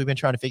patience as we've been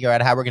trying to figure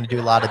out how we're going to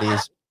do a lot of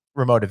these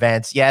remote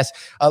events. Yes.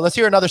 Let's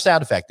hear another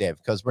sound effect, Dave,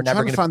 because we're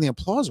never going to find the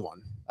applause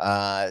one.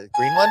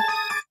 Green one.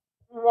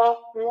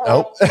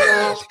 Oh,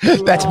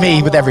 that's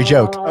me with every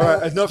joke. All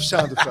right, enough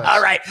sound effects.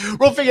 All right,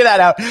 we'll figure that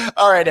out.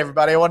 All right,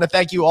 everybody. I want to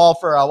thank you all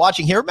for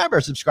watching here.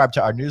 Remember, subscribe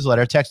to our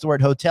newsletter. Text the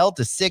word hotel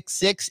to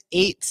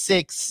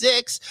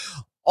 66866.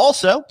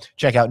 Also,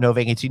 check out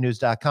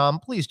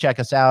novacancynews.com. Please check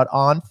us out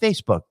on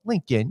Facebook,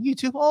 LinkedIn,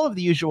 YouTube, all of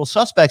the usual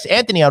suspects.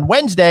 Anthony, on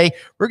Wednesday,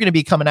 we're going to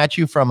be coming at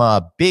you from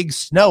Big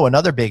Snow,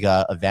 another big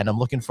event. I'm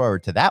looking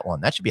forward to that one.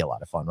 That should be a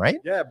lot of fun, right?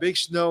 Yeah, Big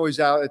Snow is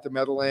out at the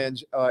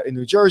Meadowlands in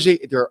New Jersey.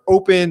 They're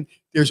open.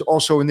 There's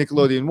also a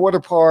Nickelodeon water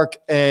park.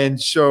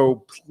 And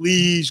so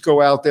please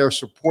go out there,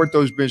 support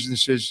those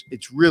businesses.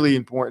 It's really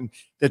important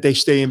that they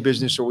stay in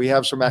business. So we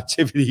have some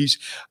activities.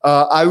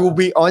 I will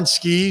be on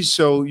skis,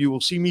 so you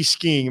will see me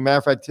skiing. As a matter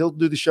of fact, he'll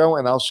do the show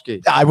and I'll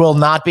ski. I will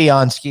not be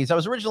on skis. I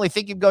was originally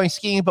thinking of going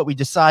skiing, but we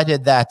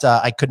decided that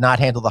I could not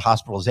handle the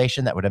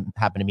hospitalization that would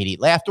happen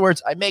immediately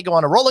afterwards. I may go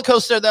on a roller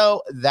coaster,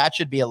 though. That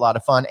should be a lot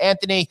of fun.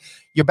 Anthony,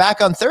 you're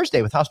back on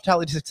Thursday with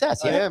Hospitality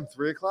Success. Yeah? I am.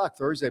 3 o'clock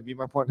Thursday. Meet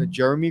my partner,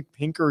 Jeremy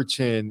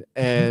Pinkerton.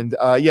 And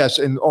yes,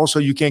 and also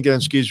you can't get on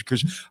skis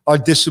because our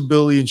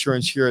disability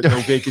insurance here at No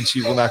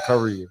Vacancy will not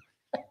cover you.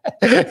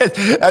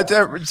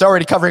 It's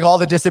already covering all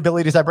the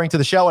disabilities I bring to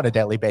the show on a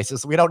daily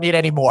basis. We don't need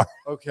any more.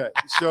 Okay.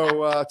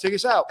 So take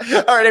us out.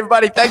 All right,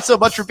 everybody. Thanks so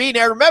much for being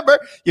here. Remember,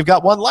 you've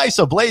got one life,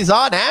 so blaze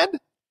on and...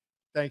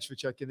 Thanks for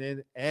checking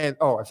in. And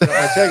I forgot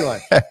my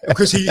tagline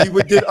because he did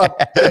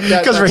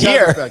because we're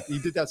here. He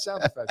did that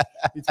sound effect.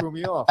 He threw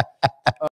me off.